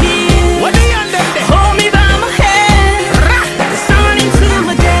on my tears. What do you under there? Hold me by my hand. Like the sun into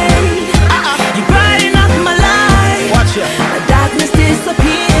my day. You brighten up my life. Watch ya. The darkness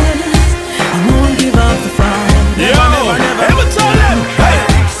disappears. I won't give up the fight. Never. Ever told them. Hey.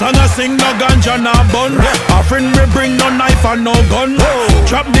 Son I sing no ganja no bun. Offering we bring no knife and no gun.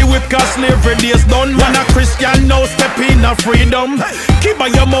 Drop the whip cause slavery days done. Man a Christian now step in a freedom. Keep on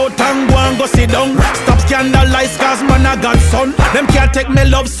your mouth and go and go sit down. Stop scandalize cause man a God's son. Them can't take me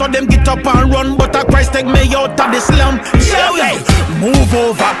love so them get up and run. But a Christ take me out of the slum. Move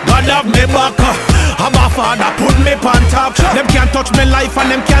over, God have me back. Abba Father put me on top. Them can't touch me life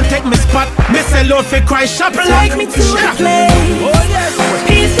and them can't take me spot. Me say Lord for Christ shop. Take me to the place where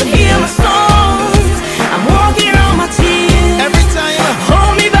peace will heal my soul. I'm walking on my tears. Every time.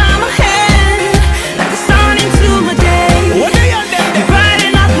 Hold me by my hand like the sun into my day. What do you under there? You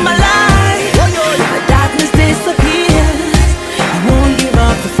brighten up my life. The darkness disappears. I won't give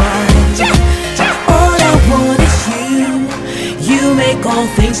up the fight. All I want is you. You make all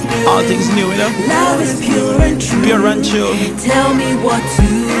things new. All things new, you know. Love is pure and true. Pure and true. Tell me what to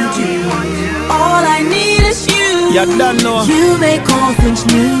do. All I need is you. You don't know. You make all things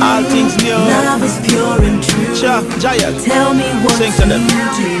new. All things new. Love is pure and true. Giant. Tell me what Sing to to them.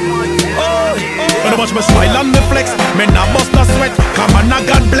 do. When I watch me smile and me flex, me nah bust no sweat. Come on, now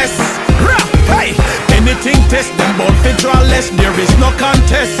God bless. Hey, anything test them, but fi draw less. There is no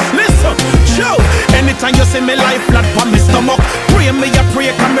contest. Listen, show. Anytime you see me life flat for me stomach, pray me a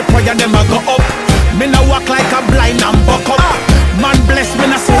pray, come me prayer them a go up. Me nah walk like a blind and buck up. Man bless me,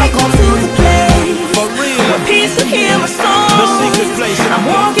 nah Take me to the place for real. where peace will heal my soul. The secret place. I'm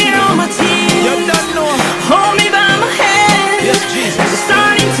walking on my tears. You don't know. Hold me by my hand. Yes, Jesus. Like the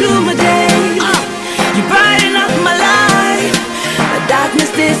sun into my day. You brighten up my life. The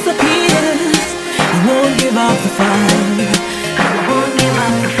darkness disappears. I won't give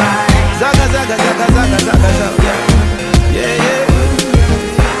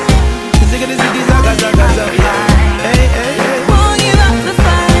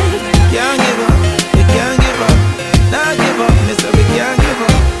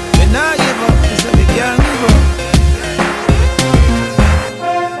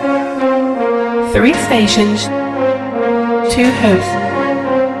 3 stations, 2 hosts,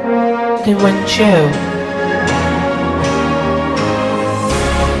 then 1 show.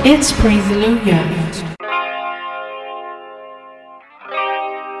 It's Praise Hallelujah.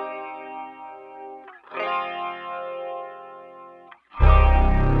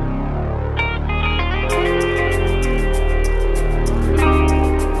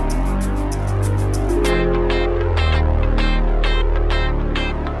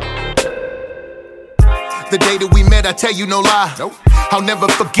 The day that we met, I tell you no lie. Nope. I'll never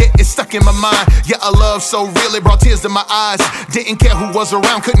forget, it's stuck in my mind. Yeah, a love so real, it brought tears to my eyes. Didn't care who was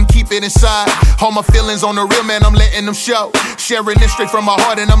around, couldn't keep it inside. All my feelings on the real, man, I'm letting them show. Sharing it straight from my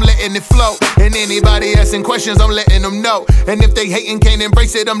heart and I'm letting it flow. And anybody asking questions, I'm letting them know. And if they hating, can't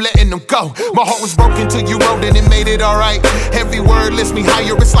embrace it, I'm letting them go. My heart was broken till you wrote it and made it alright. Every word lifts me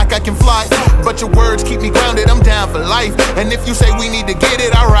higher, it's like I can fly. But your words keep me grounded, I'm down for life. And if you say we need to get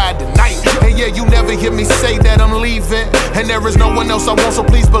it, I ride the night. And yeah, you never hear me say that I'm leaving. And there is no one else I want, so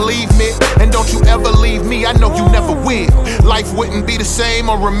please believe me. And don't you ever leave me, I know you never will. Life wouldn't be the same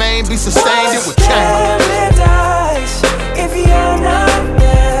or remain, be sustained, it would change. Paradise, if you're not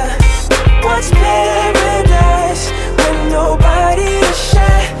there. What's paradise when nobody to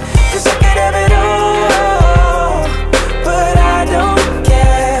share? 'Cause I could have it all, but I don't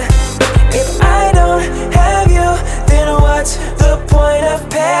care. If I don't have you, then what's the point of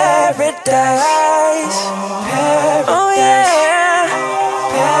paradise? Oh yeah,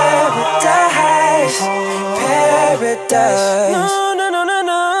 paradise, paradise. No, no, no, no,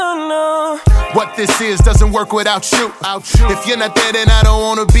 no, no. What this is doesn't work without you. If you're not there, then I don't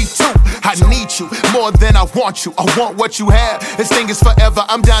wanna be too. I need you more than I want you. I want what you have. This thing is forever,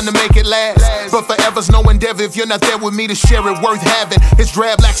 I'm down to make it last. But forever's no endeavor if you're not there with me to share it. Worth having. His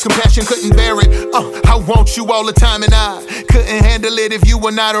drab lacks compassion, couldn't bear it. I want you all the time and I couldn't handle it if you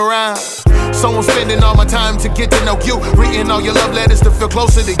were not around. So I'm spending all my time to get to know you. Reading all your love letters to feel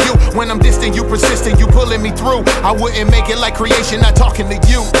closer to you. When I'm distant, you persistent, you pulling me through. I wouldn't make it like creation, not talking to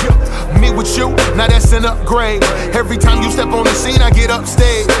you. Me with you, now that's an upgrade. Every time you step on the scene, I get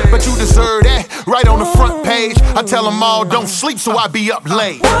upstage. But you deserve that, right on the front page. I tell them all, don't sleep, so I be up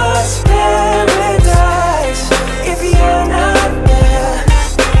late. What's paradise if you're not there?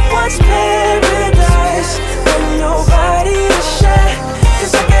 What's paradise when nobody to share?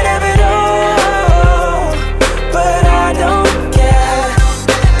 'Cause I could have it all, but I don't care.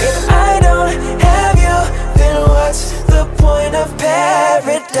 If I don't have you, then what's the point of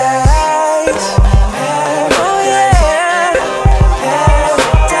paradise? Oh yeah,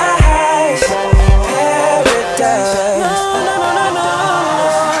 paradise, paradise. No, no, no, no, no.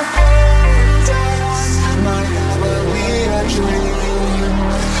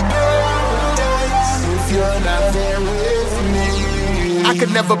 I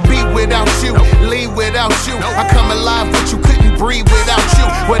could never be without you, leave without you. I come alive, but you couldn't breathe without you.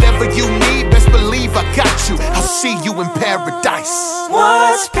 Whatever you need, best believe I got you. I'll see you in paradise.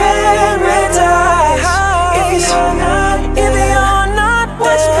 What's paradise if you're not there?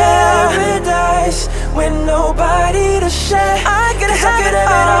 What's paradise when nobody to share? I could have it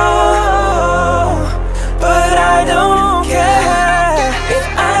all, but I don't care. If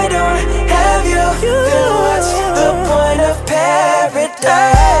I don't have you, then what's the point of paradise?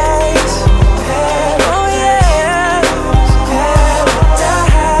 Oh yeah,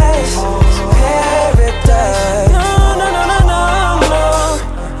 paradise, paradise. No, no, no, no, no, no.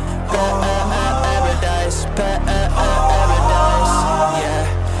 Paradise, paradise, yeah.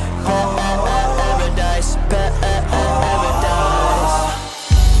 Paradise, paradise.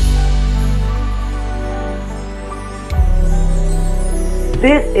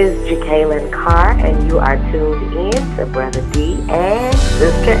 This is Jacqueline Carr, and you are tuned in to Brother D and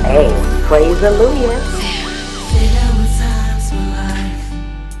Sister A. Praise Hallelujah. There were times when life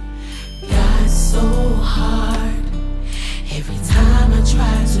got so hard. Every time I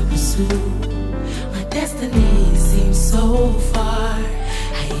tried to pursue my destiny seemed so far.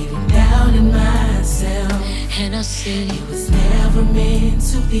 I even doubted myself, and I said it was never meant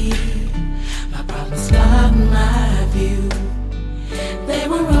to be. My problems blocked my view. They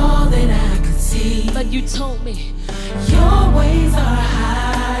were all that I could see. But you told me your ways are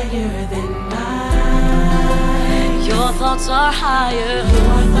higher than mine. Your thoughts are higher.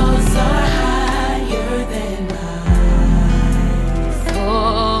 Your thoughts are higher than mine.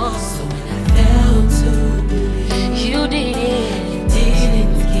 Oh, so when I fell to believe, you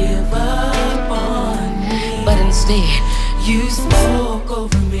didn't give up on me, but instead you spoke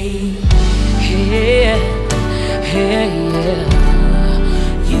over me. Yeah, yeah, yeah.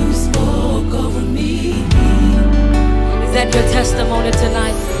 You spoke over me. Is that your testimony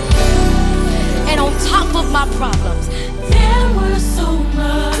tonight? problems. There was so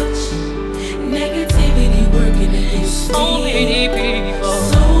much negativity working against me. So many people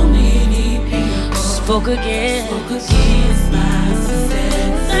spoke against my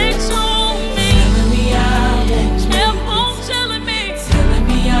success. They told me, kept on telling me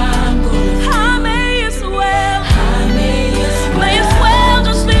I'm gonna I may as well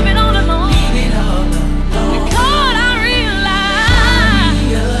just leave it all alone. Because I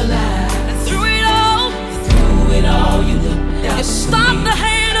realized that through it all, you stopped the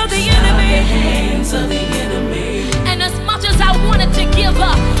hand of the enemy. And as much as I wanted to give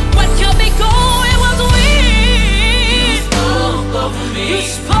up, what kept me going was wind. You spoke over me. You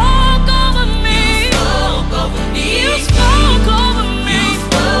spoke over me.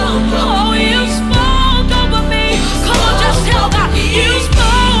 Oh, you spoke over me. Come on, just tell God. You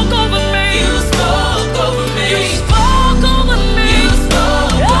spoke over me. You spoke over me. You spoke over me.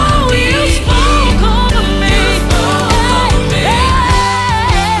 Oh, you spoke over me.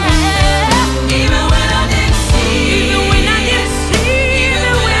 Even when I didn't see. Even when I didn't see.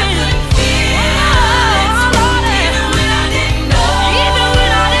 Even when I couldn't feel. Even when I didn't know. Even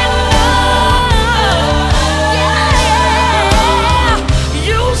when I didn't know. Yeah.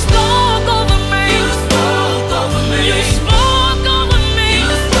 You spoke over me. You spoke over me. You spoke over me.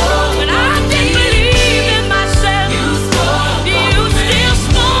 When I didn't believe in myself. You still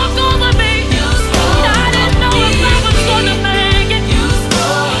spoke over me. I didn't know if I was gonna make it. You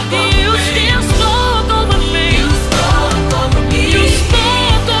still spoke over me. You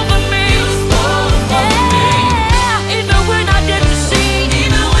spoke over me. Yeah. Even when I didn't see.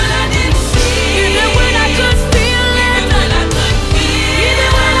 Even when I didn't see. Even when I couldn't feel it. Even when I couldn't feel. Even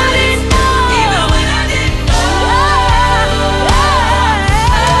when I didn't know. Even when I didn't know.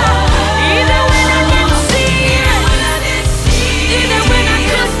 Even when I didn't see. Even when I didn't see. Even when I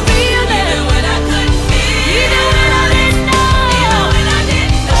couldn't feel it. Even when I couldn't feel. Even when I didn't know. Even when I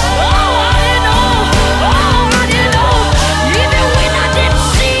didn't know. Oh, I didn't know. Oh, I didn't know. Even when I didn't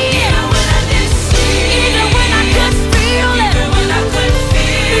see. Even when I didn't see. Even when I couldn't feel it. Even when I couldn't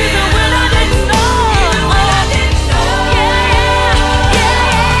feel. Even when I didn't know. Even when I didn't know.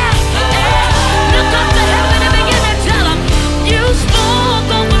 Yeah. Look up to heaven and begin to tell him, you spoke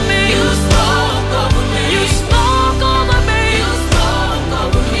over me. You spoke over me. You spoke over me. You spoke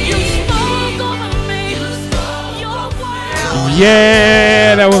over me. You spoke over me. Your word.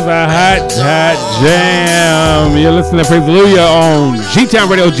 Yeah, that was a hot jam. You're listening to Praise Hallelujah on G-Town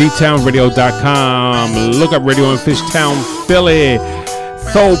Radio, gtownradio.com. Look up radio in Fishtown, Philly.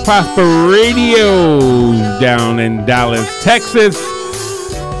 Soul Prosper Radio down in Dallas, Texas.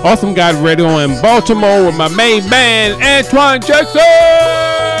 Awesome God Radio in Baltimore with my main man, Antoine Jackson.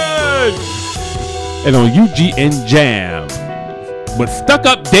 And on UGN Jam with Stuck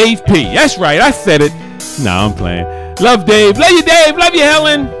Up Dave P. That's right, I said it. Nah, I'm playing. Love Dave. Love you, Dave. Love you,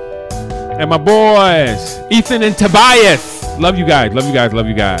 Helen. And my boys, Ethan and Tobias. Love you guys. Love you guys. Love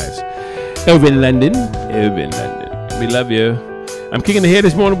you guys. Over in London. We love you. I'm kicking the head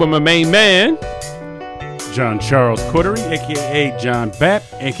this morning with my main man, John Charles Cordery, a.k.a. John Bapp,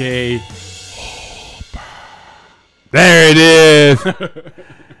 a.k.a. There it is.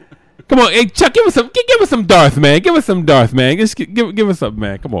 Come on, hey Chuck, give us some Darth, man. Give us some Darth, man. Just give us something,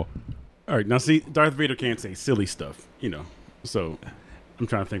 man. Come on. All right, now see, Darth Vader can't say silly stuff, So I'm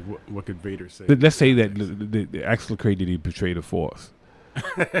trying to think what could Vader say. Let's say that the Axel Lecrae did he betray the Force.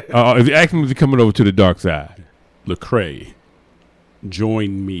 If you ask him, is he coming over to the dark side? Lecrae,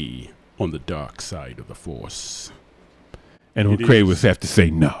 join me on the dark side of the Force. And Lecrae would have to say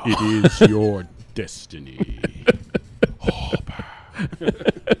no. It is your destiny.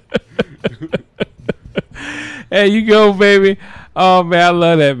 There you go, baby. Oh man, I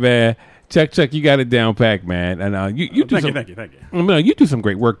love that, man. Chuck, you got it down packed, man. And you do thank you. You do some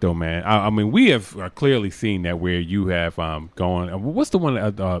great work, though, man. I mean, we have clearly seen that where you have gone. What's the one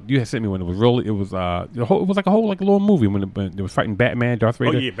you had sent me when it was really? It was it was like a whole little movie when it was fighting Batman, Darth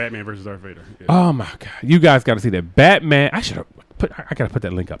Vader. Oh yeah, Batman versus Darth Vader. Yeah. Oh my God, you guys got to see that Batman. I gotta put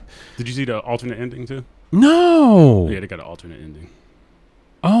that link up. Did you see the alternate ending too? No. Yeah, they got an alternate ending.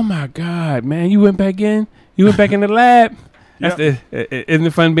 Oh my God, man! You went back in. You went back in the lab. Isn't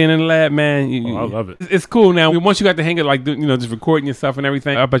it fun being in the lab, man? I love it. It's cool now. Once you got the hang of just recording yourself and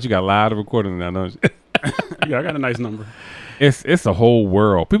everything. I bet you got a lot of recording now, don't you? Yeah, I got a nice number. It's a whole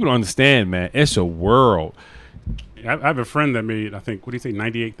world. People don't understand, man. It's a world. I have a friend that made, I think, what do you say,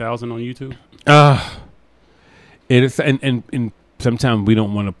 98,000 on YouTube? It is, and sometimes we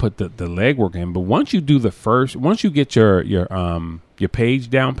don't want to put the legwork in, but once you get your page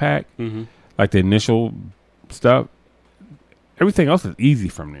down packed, like the initial stuff, everything else is easy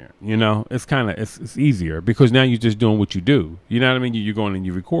from there. You know, it's kind of it's easier because now you're just doing what you do. You know what I mean? You're going and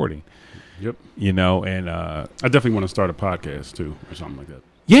you're recording. Yep. You know, and I definitely want to start a podcast too, or something like that.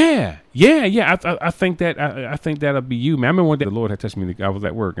 Yeah. I think that I think that'll be you, man. I remember one day the Lord had touched me. I was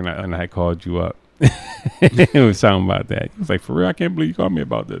at work and I had called you up. It was talking about that. He was like, "For real, I can't believe you called me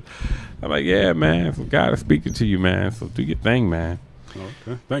about this." I'm like, "Yeah, man. So God is speaking to you, man. So do your thing, man."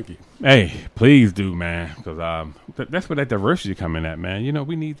 Okay, thank you. Hey, please do, man, because that's where that diversity coming at, man. You know,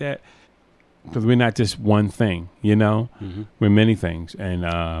 we need that because we're not just one thing. You know, we're many things, and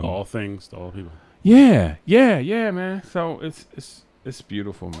all things to all people. Yeah, man. So it's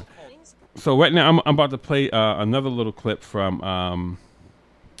beautiful, man. So right now I'm about to play another little clip from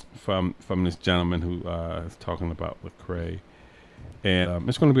this gentleman who is talking about Lecrae, and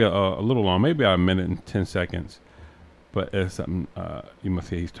it's going to be a little long, maybe a minute and 10 seconds. But it's something you must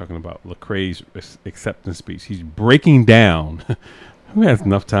hear. He's talking about Lecrae's acceptance speech. He's breaking down. Who has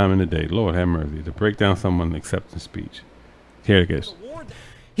enough time in the day, Lord have mercy, to break down someone's acceptance speech? Here it goes.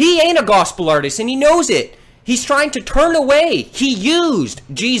 He ain't a gospel artist, and he knows it. He's trying to turn away. He used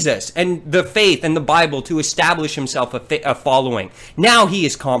Jesus and the faith and the Bible to establish himself a following. Now he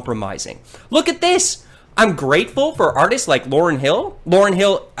is compromising. Look at this. I'm grateful for artists like Lauryn Hill. Lauryn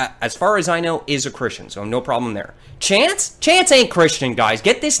Hill, as far as I know, is a Christian, so no problem there. Chance ain't Christian, guys.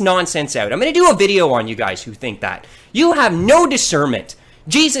 Get this nonsense out. I'm going to do a video on you guys who think that. You have no discernment.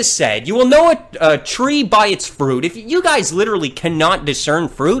 Jesus said, you will know a tree by its fruit. If you guys literally cannot discern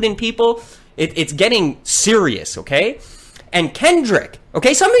fruit in people, it's getting serious, okay? And Kendrick,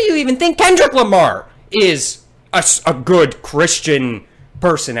 okay? Some of you even think Kendrick Lamar is a good Christian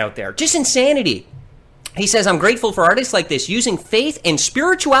person out there. Just insanity. He says, I'm grateful for artists like this using faith and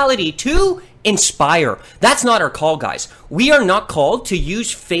spirituality to inspire. That's not our call, guys. We are not called to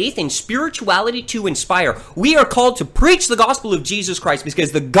use faith and spirituality to inspire. We are called to preach the gospel of Jesus Christ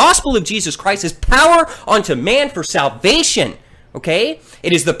because the gospel of Jesus Christ is power unto man for salvation. Okay?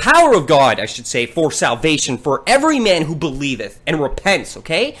 It is the power of God, I should say, for salvation for every man who believeth and repents,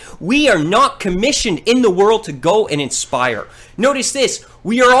 okay? We are not commissioned in the world to go and inspire. Notice this,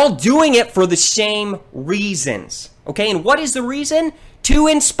 we are all doing it for the same reasons, okay? And what is the reason? To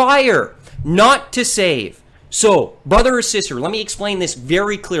inspire, not to save. So, brother or sister, let me explain this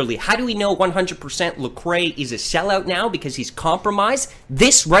very clearly. How do we know 100% Lecrae is a sellout now? Because he's compromised?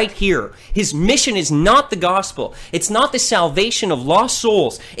 This right here. His mission is not the gospel. It's not the salvation of lost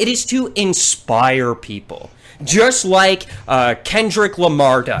souls. It is to inspire people. Just like Kendrick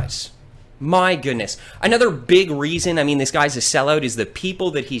Lamar does. My goodness. Another big reason, I mean, this guy's a sellout is the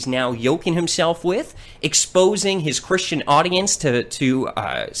people that he's now yoking himself with, exposing his Christian audience to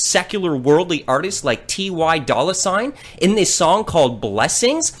secular worldly artists like T.Y. Dolla $ign in this song called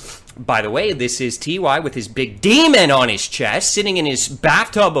Blessings. By the way, this is T.Y. with his big demon on his chest, sitting in his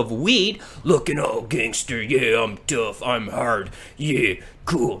bathtub of weed, looking all gangster, yeah, I'm tough, I'm hard, yeah,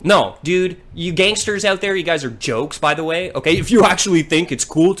 cool. No, dude, you gangsters out there, you guys are jokes, by the way, okay? If you actually think it's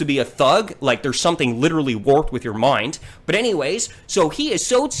cool to be a thug, like there's something literally warped with your mind. But anyways, so he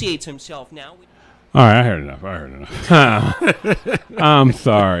associates himself now with... All right, I heard enough. I'm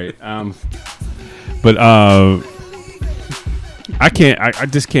sorry. But I can't. I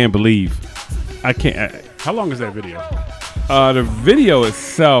just can't believe. I can't. How long is that video? The video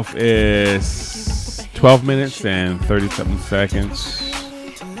itself is 12 minutes and 30-something seconds.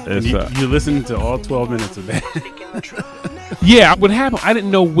 You listened to all 12 minutes of that? Yeah. What happened? I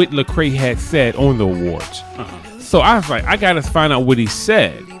didn't know what Lecrae had said on the awards, so I was like, I gotta find out what he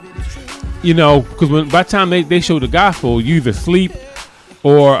said. You know, because by the time they show the gospel, you either sleep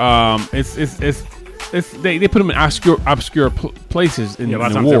or they put them in obscure places in the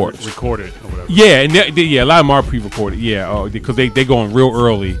awards. Recorded or whatever. Yeah, and a lot of them are pre-recorded. Yeah, because they go on real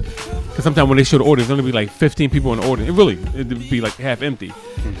early. Because sometimes when they show the audience, there's only be like 15 people in the audience. It'd be like half empty.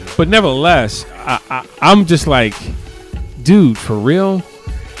 Mm-hmm. But nevertheless, I'm just like, dude, for real?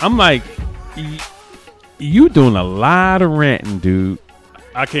 I'm like, you doing a lot of ranting, dude.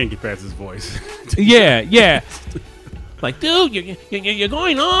 I can't get past his voice. Yeah. Like, dude, you're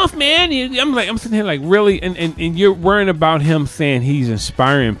going off, man. I'm sitting here like, really? And you're worrying about him saying he's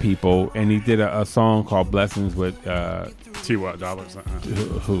inspiring people, and he did a song called Blessings with T.Y. Dolla $ign.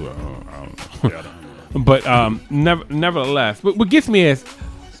 Who I don't know. Yeah, I don't know. But nevertheless, what gets me is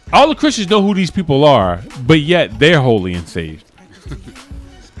all the Christians know who these people are, but yet they're holy and saved.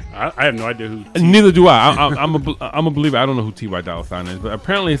 I have no idea who. Neither do I. I'm a believer. I don't know who T.Y. Dolla $ign is, but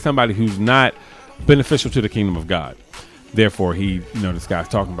apparently it's somebody who's not beneficial to the kingdom of God. Therefore, this guy's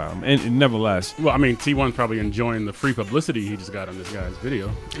talking about him. And nevertheless. Well, I mean, T1's probably enjoying the free publicity he just got on this guy's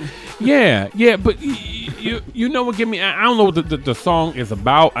video. Yeah, but you know what? I don't know what the song is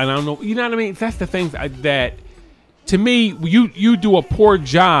about. And I don't know. You know what I mean? That's the things that, to me, you do a poor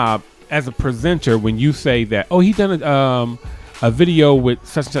job as a presenter when you say that, oh, he done a video with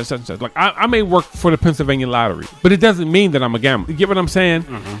such and such, such and such. Like, I may work for the Pennsylvania Lottery, but it doesn't mean that I'm a gambler. You get what I'm saying?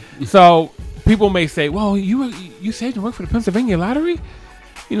 Mm-hmm. So people may say, well, you said you work for the Pennsylvania Lottery?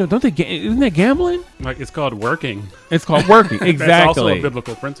 Isn't that gambling? Like, it's called working. It's called working. Exactly. That's also a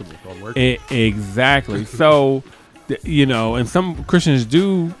biblical principle called working. Exactly. So, and some Christians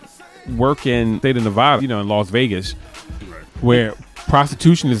do work in the state of Nevada, in Las Vegas, right, where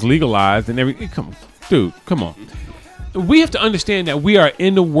prostitution is legalized and everything. Come on. We have to understand that we are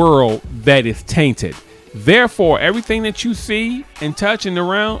in a world that is tainted. Therefore, everything that you see and touch and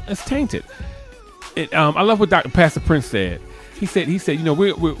around is tainted. I love what Pastor Prince said. He said, we're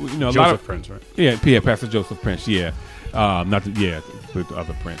a lot of Prince, right? Yeah, Pastor Joseph Prince. Yeah, the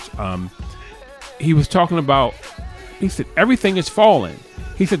other Prince. He was talking about. He said everything is fallen.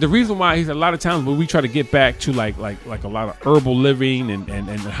 He said the reason why a lot of times when we try to get back to like a lot of herbal living and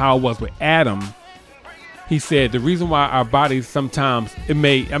how it was with Adam. He said the reason why our bodies sometimes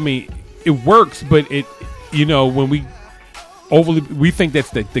it works, but when we think that's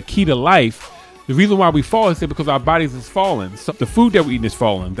the key to life. The reason why we fall is because our bodies is fallen. So the food that we eat is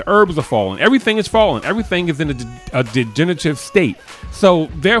fallen. The herbs are fallen. Everything is fallen. Everything is in a degenerative state. So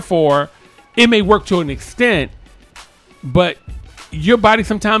therefore, it may work to an extent, but your body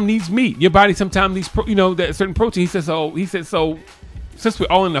sometimes needs meat. Your body sometimes needs that certain protein. He said so. Since we're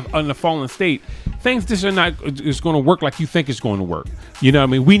all in the fallen state, things just are not is going to work like you think it's going to work. You know what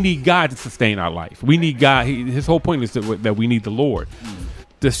I mean? We need God to sustain our life. We need God. His whole point is that we need the Lord.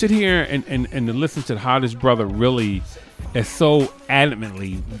 To sit here and to listen to how this brother really is so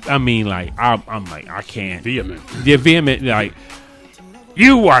adamantly, I'm like, I can't. Vehement. Yeah, vehement. Like,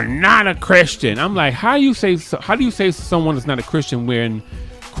 you are not a Christian. I'm like, how do you say someone is not a Christian when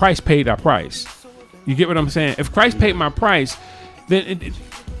Christ paid our price? You get what I'm saying? If Christ paid my price, then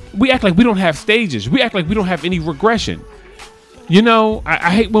we act like we don't have stages. We act like we don't have any regression.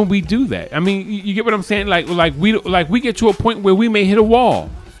 I hate when we do that. I mean, you get what I'm saying? Like we get to a point where we may hit a wall,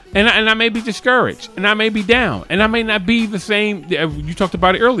 and I may be discouraged, and I may be down, and I may not be the same. You talked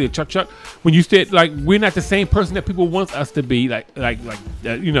about it earlier, Chuck. When you said we're not the same person that people want us to be.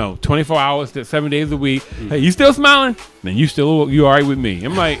 24 hours, 7 days a week. Hey, you still smiling? Then you all right with me?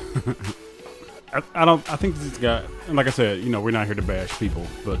 I'm like. I think this guy, like I said, we're not here to bash people,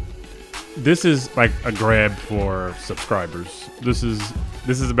 but this is like a grab for subscribers. This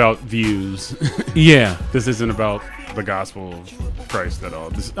is about views. Yeah. This isn't about the gospel of Christ at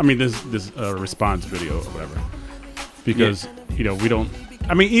all. This response video or whatever. Because, we don't,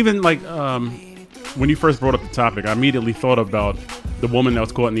 even when you first brought up the topic, I immediately thought about the woman that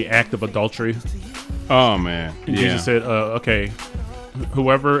was caught in the act of adultery. Oh, man. And Jesus said, okay,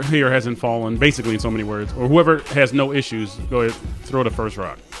 whoever here hasn't fallen, basically in so many words, or whoever has no issues, go ahead, throw the first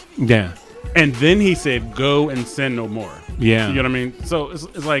rock. Yeah. And then he said, go and sin no more. Yeah. You know what I mean? So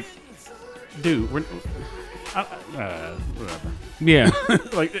it's like, dude, whatever. Yeah.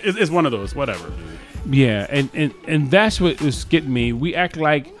 Like, it's one of those, whatever. Dude. Yeah, and that's what is getting me. We act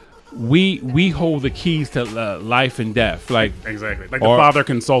like we hold the keys to life and death. Like exactly. Like the Father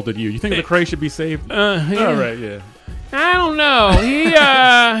consulted you. You think Lecrae should be saved? Yeah. All right, yeah. I don't know.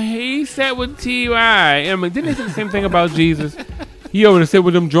 He sat with T.Y. Didn't they say the same thing about Jesus? He over there sit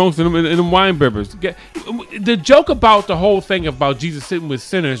with them drunks and them wine bibbers. The joke about the whole thing about Jesus sitting with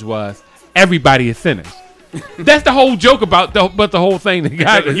sinners was everybody is sinners. That's the whole joke about the whole thing.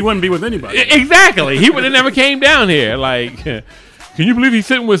 He wouldn't be with anybody. Exactly. He would have never came down here. Like, can you believe he's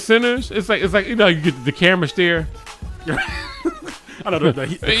sitting with sinners? It's like you get the camera stare. I don't know,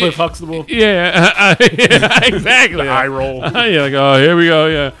 the Cliff Huxtable. Yeah, exactly. The eye roll. Yeah, like, oh, here we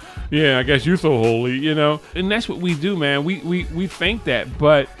go. Yeah, I guess you're so holy, And that's what we do, man. We think that,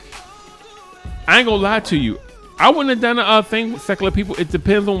 but I ain't gonna lie to you. I wouldn't have done a thing with secular people. It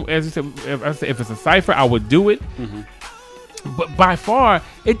depends on, as you said, if it's a cipher, I would do it. Mm-hmm. But by far,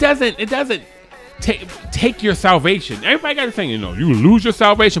 it doesn't take your salvation. Everybody got to think, you lose your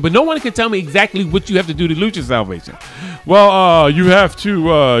salvation, but no one can tell me exactly what you have to do to lose your salvation. Well, you have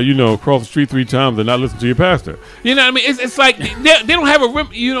to, cross the street 3 times and not listen to your pastor. You know what I mean? It's like they don't have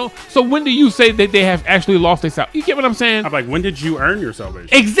a So when do you say that they have actually lost their salvation? You get what I'm saying? I'm like, when did you earn your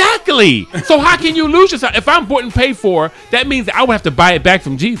salvation? Exactly. So how can you lose your salvation? If I'm bought and paid for, that means that I would have to buy it back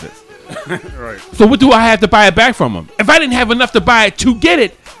from Jesus. Right. So what do I have to buy it back from him? If I didn't have enough to buy it to get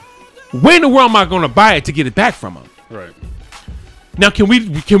it, where in the world am I going to buy it to get it back from him? Right. Now, can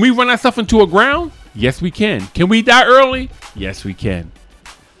we run ourselves into a ground? Yes, we can. Can we die early? Yes, we can.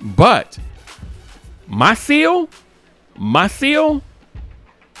 But my seal,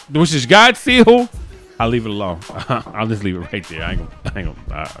 which is God's seal, I'll leave it alone. I'll just leave it right there. I ain't gonna,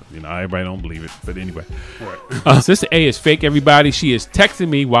 everybody don't believe it. But anyway. Right. Sister A is fake, everybody. She is texting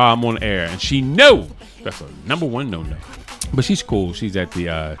me while I'm on air, and she knows that's a number one no. But she's cool. She's at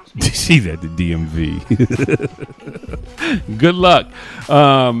the DMV. Good luck.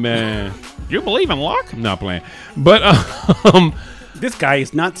 Man. You believe in luck? I'm not playing. But this guy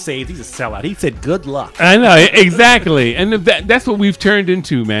is not saved. He's a sellout. He said good luck. I know, exactly. And that's what we've turned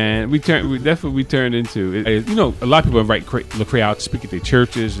into, man. That's what we turned into. A lot of people invite Lecrae out to speak at their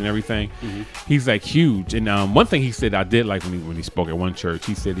churches and everything. Mm-hmm. He's like huge. And one thing he said I did like when he spoke at one church,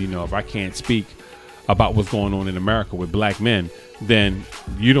 he said, if I can't speak about what's going on in America with black men, then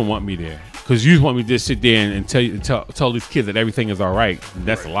you don't want me there. Because you just want me to just sit there and tell these kids that everything is all right.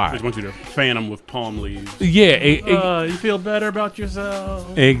 That's a lie. I just want you to fan them with palm leaves. Yeah. You feel better about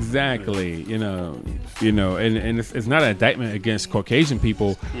yourself. Exactly. And it's not an indictment against Caucasian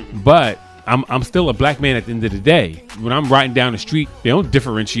people, but I'm still a black man at the end of the day. When I'm riding down the street, they don't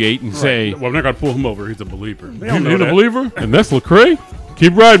differentiate and say, well, I'm not going to pull him over. He's a believer. They don't know He's that. a believer? And that's Lecrae?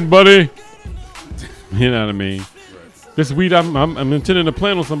 Keep riding, buddy. You know what I mean? This weed I'm intending to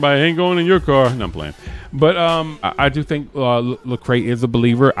plant on somebody ain't going in your car. No, I'm playing. But I do think Lecrae is a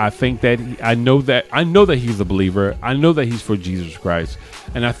believer. I think that I know that he's a believer. I know that he's for Jesus Christ,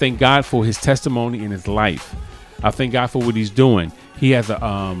 and I thank God for his testimony in his life. I thank God for what he's doing. He has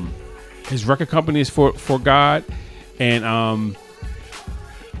his record company is for God, and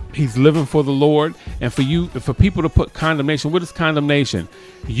he's living for the Lord. And for people to put condemnation. What is condemnation?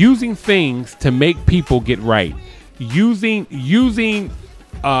 Using things to make people get right. Using things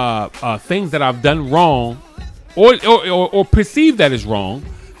that I've done wrong, or perceive that is wrong,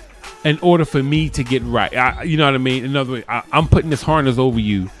 in order for me to get right. You know what I mean? In other words, I'm putting this harness over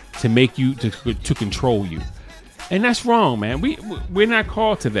you to make you to control you, and that's wrong, man. We're not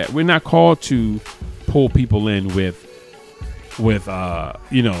called to that. We're not called to pull people in with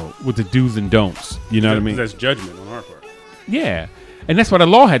the do's and don'ts. You know what I mean? That's judgment on our part. Yeah. And that's why the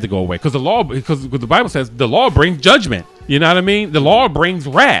law had to go away, because the Bible says the law brings judgment. You know what I mean? The law brings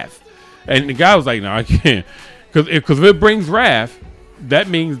wrath, and the guy was like, "No, I can't," because if it brings wrath, that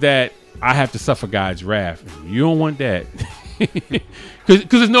means that I have to suffer God's wrath. You don't want that, because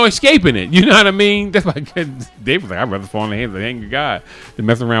there's no escaping it. You know what I mean? That's why David was like, "I'd rather fall in the hands of the angry God than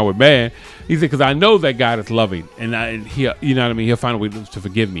mess around with man." He said, "Because I know that God is loving, and he'll, you know what I mean? He'll find a way to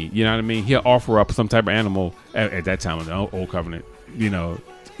forgive me. You know what I mean? He'll offer up some type of animal at that time of the old covenant."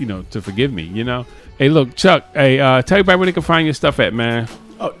 To forgive me, Hey, look, Chuck, hey, tell everybody where they can find your stuff at, man.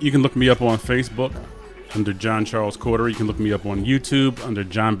 Oh, you can look me up on Facebook under John Charles Corder. You can look me up on YouTube under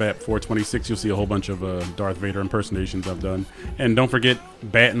John Bat 426. You'll see a whole bunch of Darth Vader impersonations I've done. And don't forget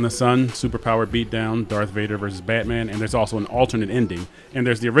Bat in the Sun, Superpower Beatdown, Darth Vader versus Batman. And there's also an alternate ending. And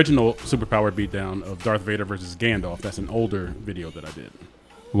there's the original Superpower Beatdown of Darth Vader versus Gandalf. That's an older video that I did.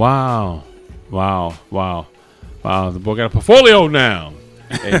 Wow. The boy got a portfolio now.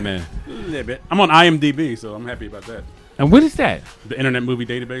 Amen. Yeah, but I'm on IMDb, so I'm happy about that. And what is that? The Internet Movie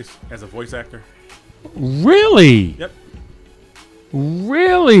Database as a voice actor. Really? Yep.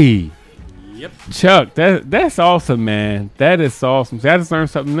 Really? Yep. Chuck, that's awesome, man. That is awesome. See, I just learned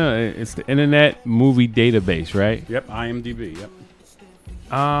something new. It's the Internet Movie Database, right? Yep, IMDb, yep.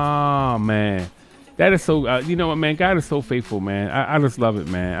 Oh, man. That is so, you know what, man? God is so faithful, man. I just love it,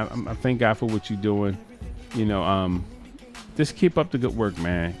 man. I thank God for what you're doing. Just keep up the good work,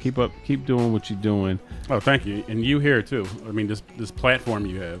 man. Keep doing what you're doing. Oh, thank you. And you here too. I mean, this platform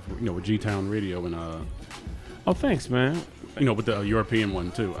you have, with G-Town Radio and oh, thanks, man. With the European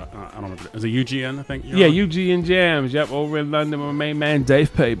one too. I don't remember. Is it UGN? I think. Yeah, UGN Jams. Yep, over in London, my main man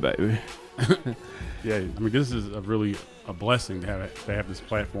Dave Pay, baby. Yeah, I mean, this is a blessing to have this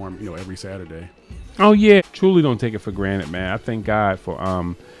platform, every Saturday. Oh yeah, truly don't take it for granted, man. I thank God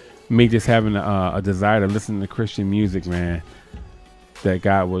for me just having a desire to listen to Christian music, man. That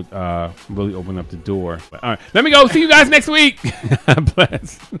God would really open up the door. But, all right, let me go. See you guys next week.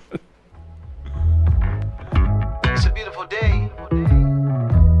 Bless. It's a beautiful day.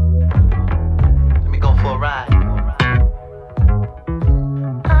 Let me go for a ride.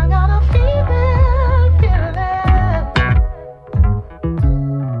 I got a feeling.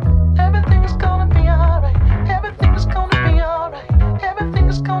 Everything's gonna be alright. Everything's gonna be alright.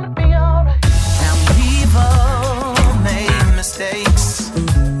 Everything's gonna be alright. Now we've all made mistakes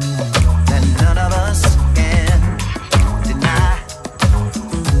that none of us can deny.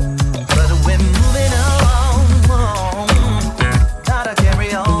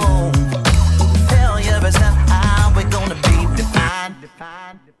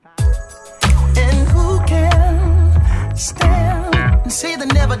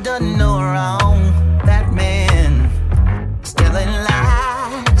 done no wrong. That man still in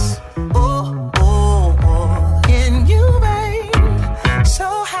lies. Oh, oh, oh. In you, babe, so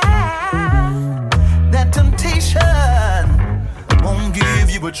high that temptation won't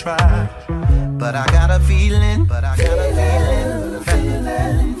give you a try. But I got a feeling,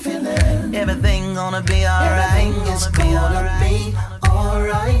 everything gonna be alright. It's gonna be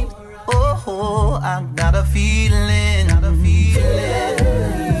alright. Oh, I got a feeling, everything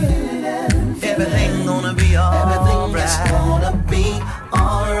gonna be alright. Everything is gonna be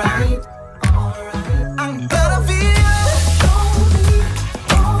alright. I got a feeling.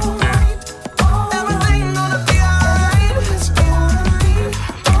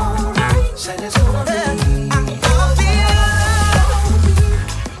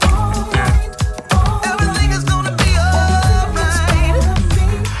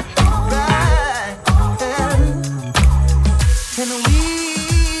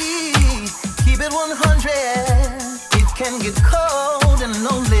 Get cold and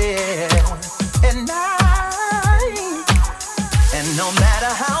lonely at night, and no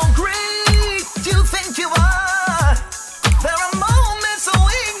matter how great you think you are, there are moments of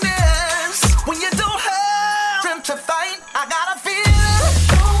weakness when you don't have strength to fight. I got a feeling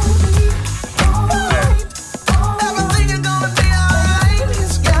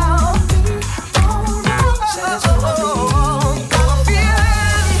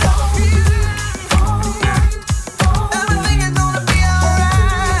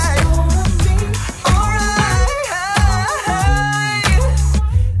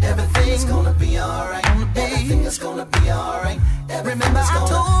everything is gonna be alright. It's gonna be alright. Remember I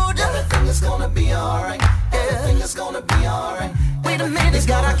told you everything is gonna be alright. Everything is gonna be alright. Wait a minute,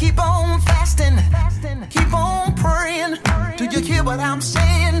 gotta keep on fasting, keep on praying. Do you hear what I'm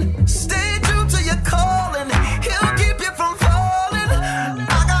saying? Stay true to your calling. He'll keep you from falling.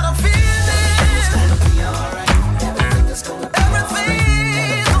 I got a feeling everything's gonna be alright. Everything is gonna be alright.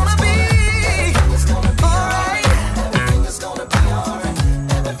 Everything is gonna be alright.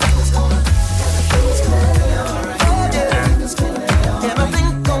 Everything is gonna be alright.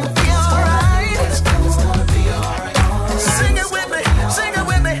 Everything gonna be alright. It's gonna be alright. Sing it with me, sing it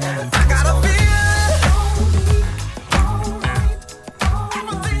with me. I got a feeling.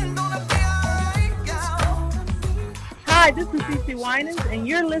 Everything gonna be alright, y'all. Hi, this is CeCe Winans, and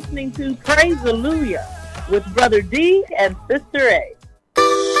you're listening to Praise Hallelujah with Brother D and Sister A.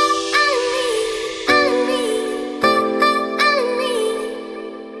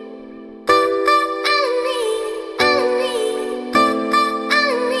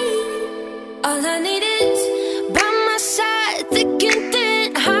 All I need is by my side, thick and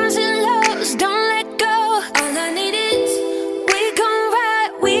thin, highs and lows, don't let go. All I need is we gon'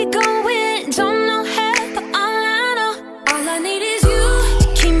 ride, we gon' win, don't know how, but all I know, all I need is you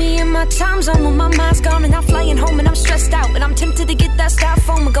to keep me in my time zone when my mind's gone and I'm flying home and I'm stressed out and I'm tempted to get that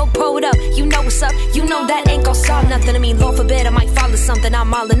styrofoam and go pull it up. You know what's up, you know that ain't gon' solve nothing. I mean, Lord forbid I might follow something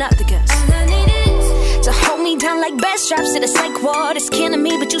I'm all in up against. All I need is to hold me down like bad straps to the psych ward. It's killing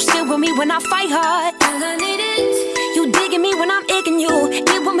me, but you still with me when I fight hard. All I need is you digging me when I'm igging you.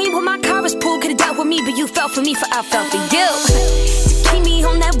 Get with me when my car is pulled. Could've dealt with me, but you fell for me, for I fell for you. To keep me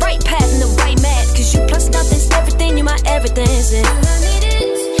on that right path and the right mat. Cause you plus nothing's everything, you my everything. And all I need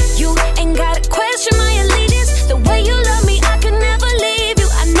is you ain't gotta question my allegiance. The way you love me, I could never leave you.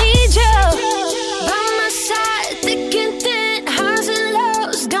 I need you by my side, thick and thin, highs and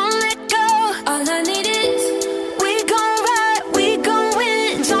lows, don't let go. All I need is we gon' ride, we gon'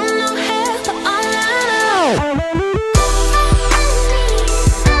 win, don't know how, but all I know.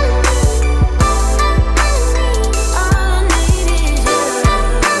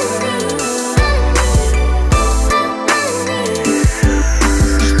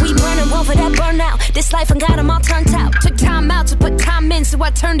 This life, I got them all turned out. Took time out to put time in, so I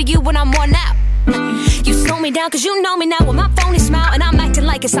turn to you when I'm worn out. You slow me down, cause you know me now with my phony smile. And I'm acting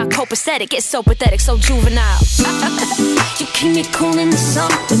like it's all copacetic. It's so pathetic, so juvenile. You keep me cool in the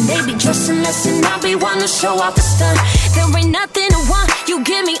sun when they be dressing less and I be wanting to show off the stunt. There ain't nothing I want, you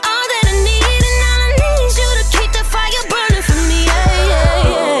give me all that I need. And all I need is you to keep the fire burning for me. Yeah,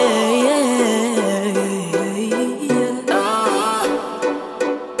 yeah, yeah, yeah.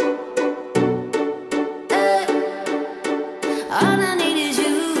 All I need is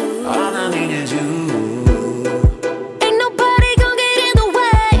you. All I need is you. Ain't nobody gon' get in the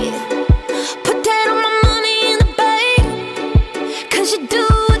way. Put that on my money in the bank. Cause you do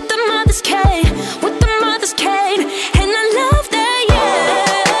what the mothers can, what the mothers can. And I love that,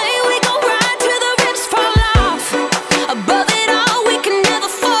 yeah. We gon' ride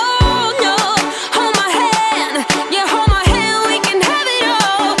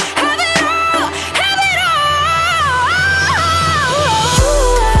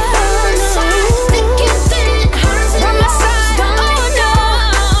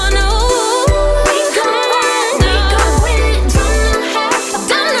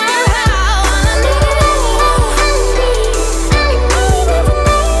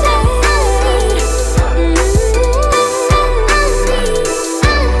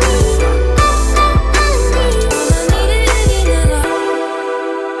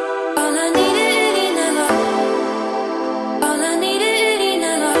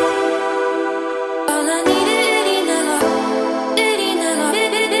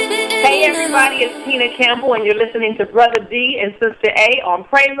it's Tina Campbell, and you're listening to Brother D and Sister A on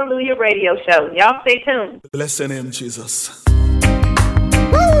Praise Hallelujah Radio Show. Y'all stay tuned. Bless your name, Jesus.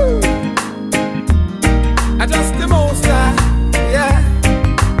 I just the most yeah.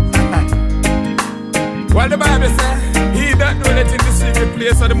 Well, the Bible says, he that dwelleth in the secret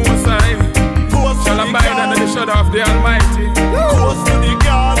place of the Most High shall abide under the shadow of the Almighty. Close to the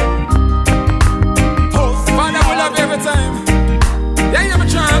God. Father, we love you every time. Yeah, you're my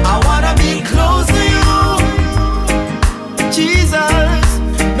child. I wanna be close to you, Jesus.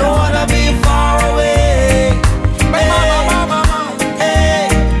 Don't wanna be far away. Hey,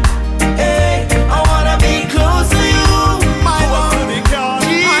 hey, I wanna be close to you,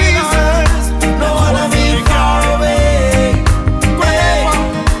 Jesus. Don't wanna be far away.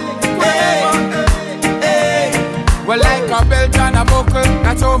 Hey. Well, like a belt and a buckle,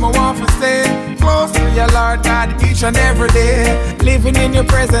 that's how I want to stay close to your Lord God each and every day. Living in your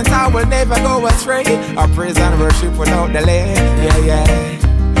presence, I will never go astray. I praise and worship without delay. Yeah.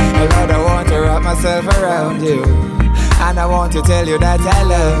 Lord, I want to wrap myself around you, and I want to tell you that I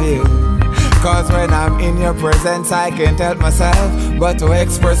love you. Cause when I'm in your presence, I can't help myself but to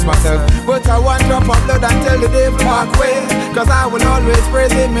express myself. But I want drop of blood until the devil back away. Cause I will always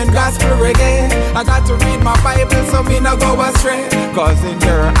praise him in gospel reggae. I got to read my Bible so me not go astray. Cause in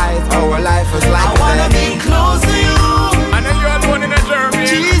your eyes, our life is like I wanna be close to you. I know you're alone in a journey,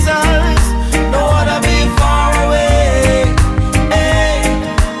 Jesus. Don't wanna be far away.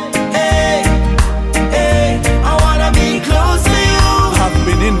 I wanna be close to you. I've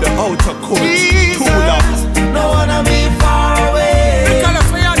been in the outer court too long. Don't wanna be far away.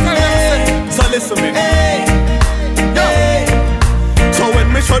 So listen to me. So when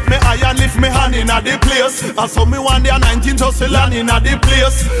me shut me eye and lift me hand in a the place, I saw me one day 19 just land in a the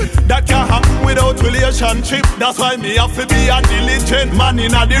place. That can't happen without relationship. That's why me have to be a diligent man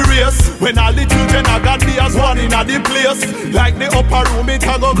in a the race. When all the children I got me as one in a the place. Like the upper room it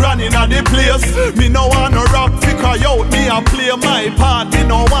a go grand in a the place. Me no want no rock figure out, me a play my part. Me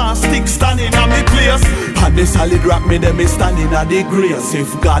no want stick standing on me place. And the solid rock me them me standing at the grace. If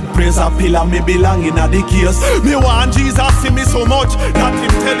God praise a pillar me belong in a the case. Me want Jesus see me so much that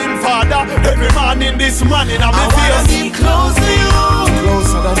him tell him Father every man in this man in a me face. I wanna be close to you,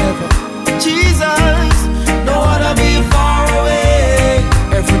 closer than ever, Jesus. Don't wanna be far away.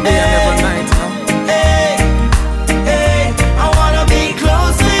 Every day and every night, I wanna be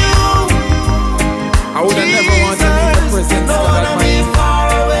close to you. I would have never wanted to leave the presence. Don't wanna be far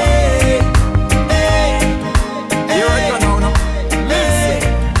away. Here I go now. Listen,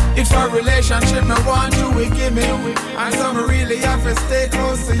 it's a relationship me want you to give me, and so me really have to stay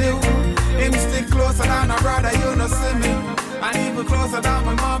close to you. Him stick closer than a brother, you know see me, and even closer than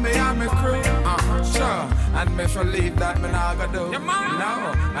my mommy and my crew. Sure, and me for leave that me not gonna do.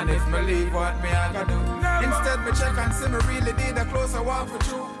 No, and if me leave what me I gonna do? Instead me check and see me really need a closer walk with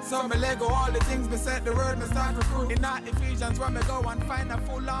you. So me let go all the things me said the word me start recruit. In that Ephesians where me go and find a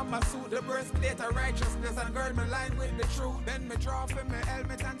full armor suit, the breastplate of righteousness and gird me line with the truth. Then me draw for me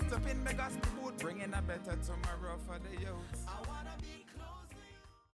helmet and step in me gospel boot, bringing a better tomorrow for the youth.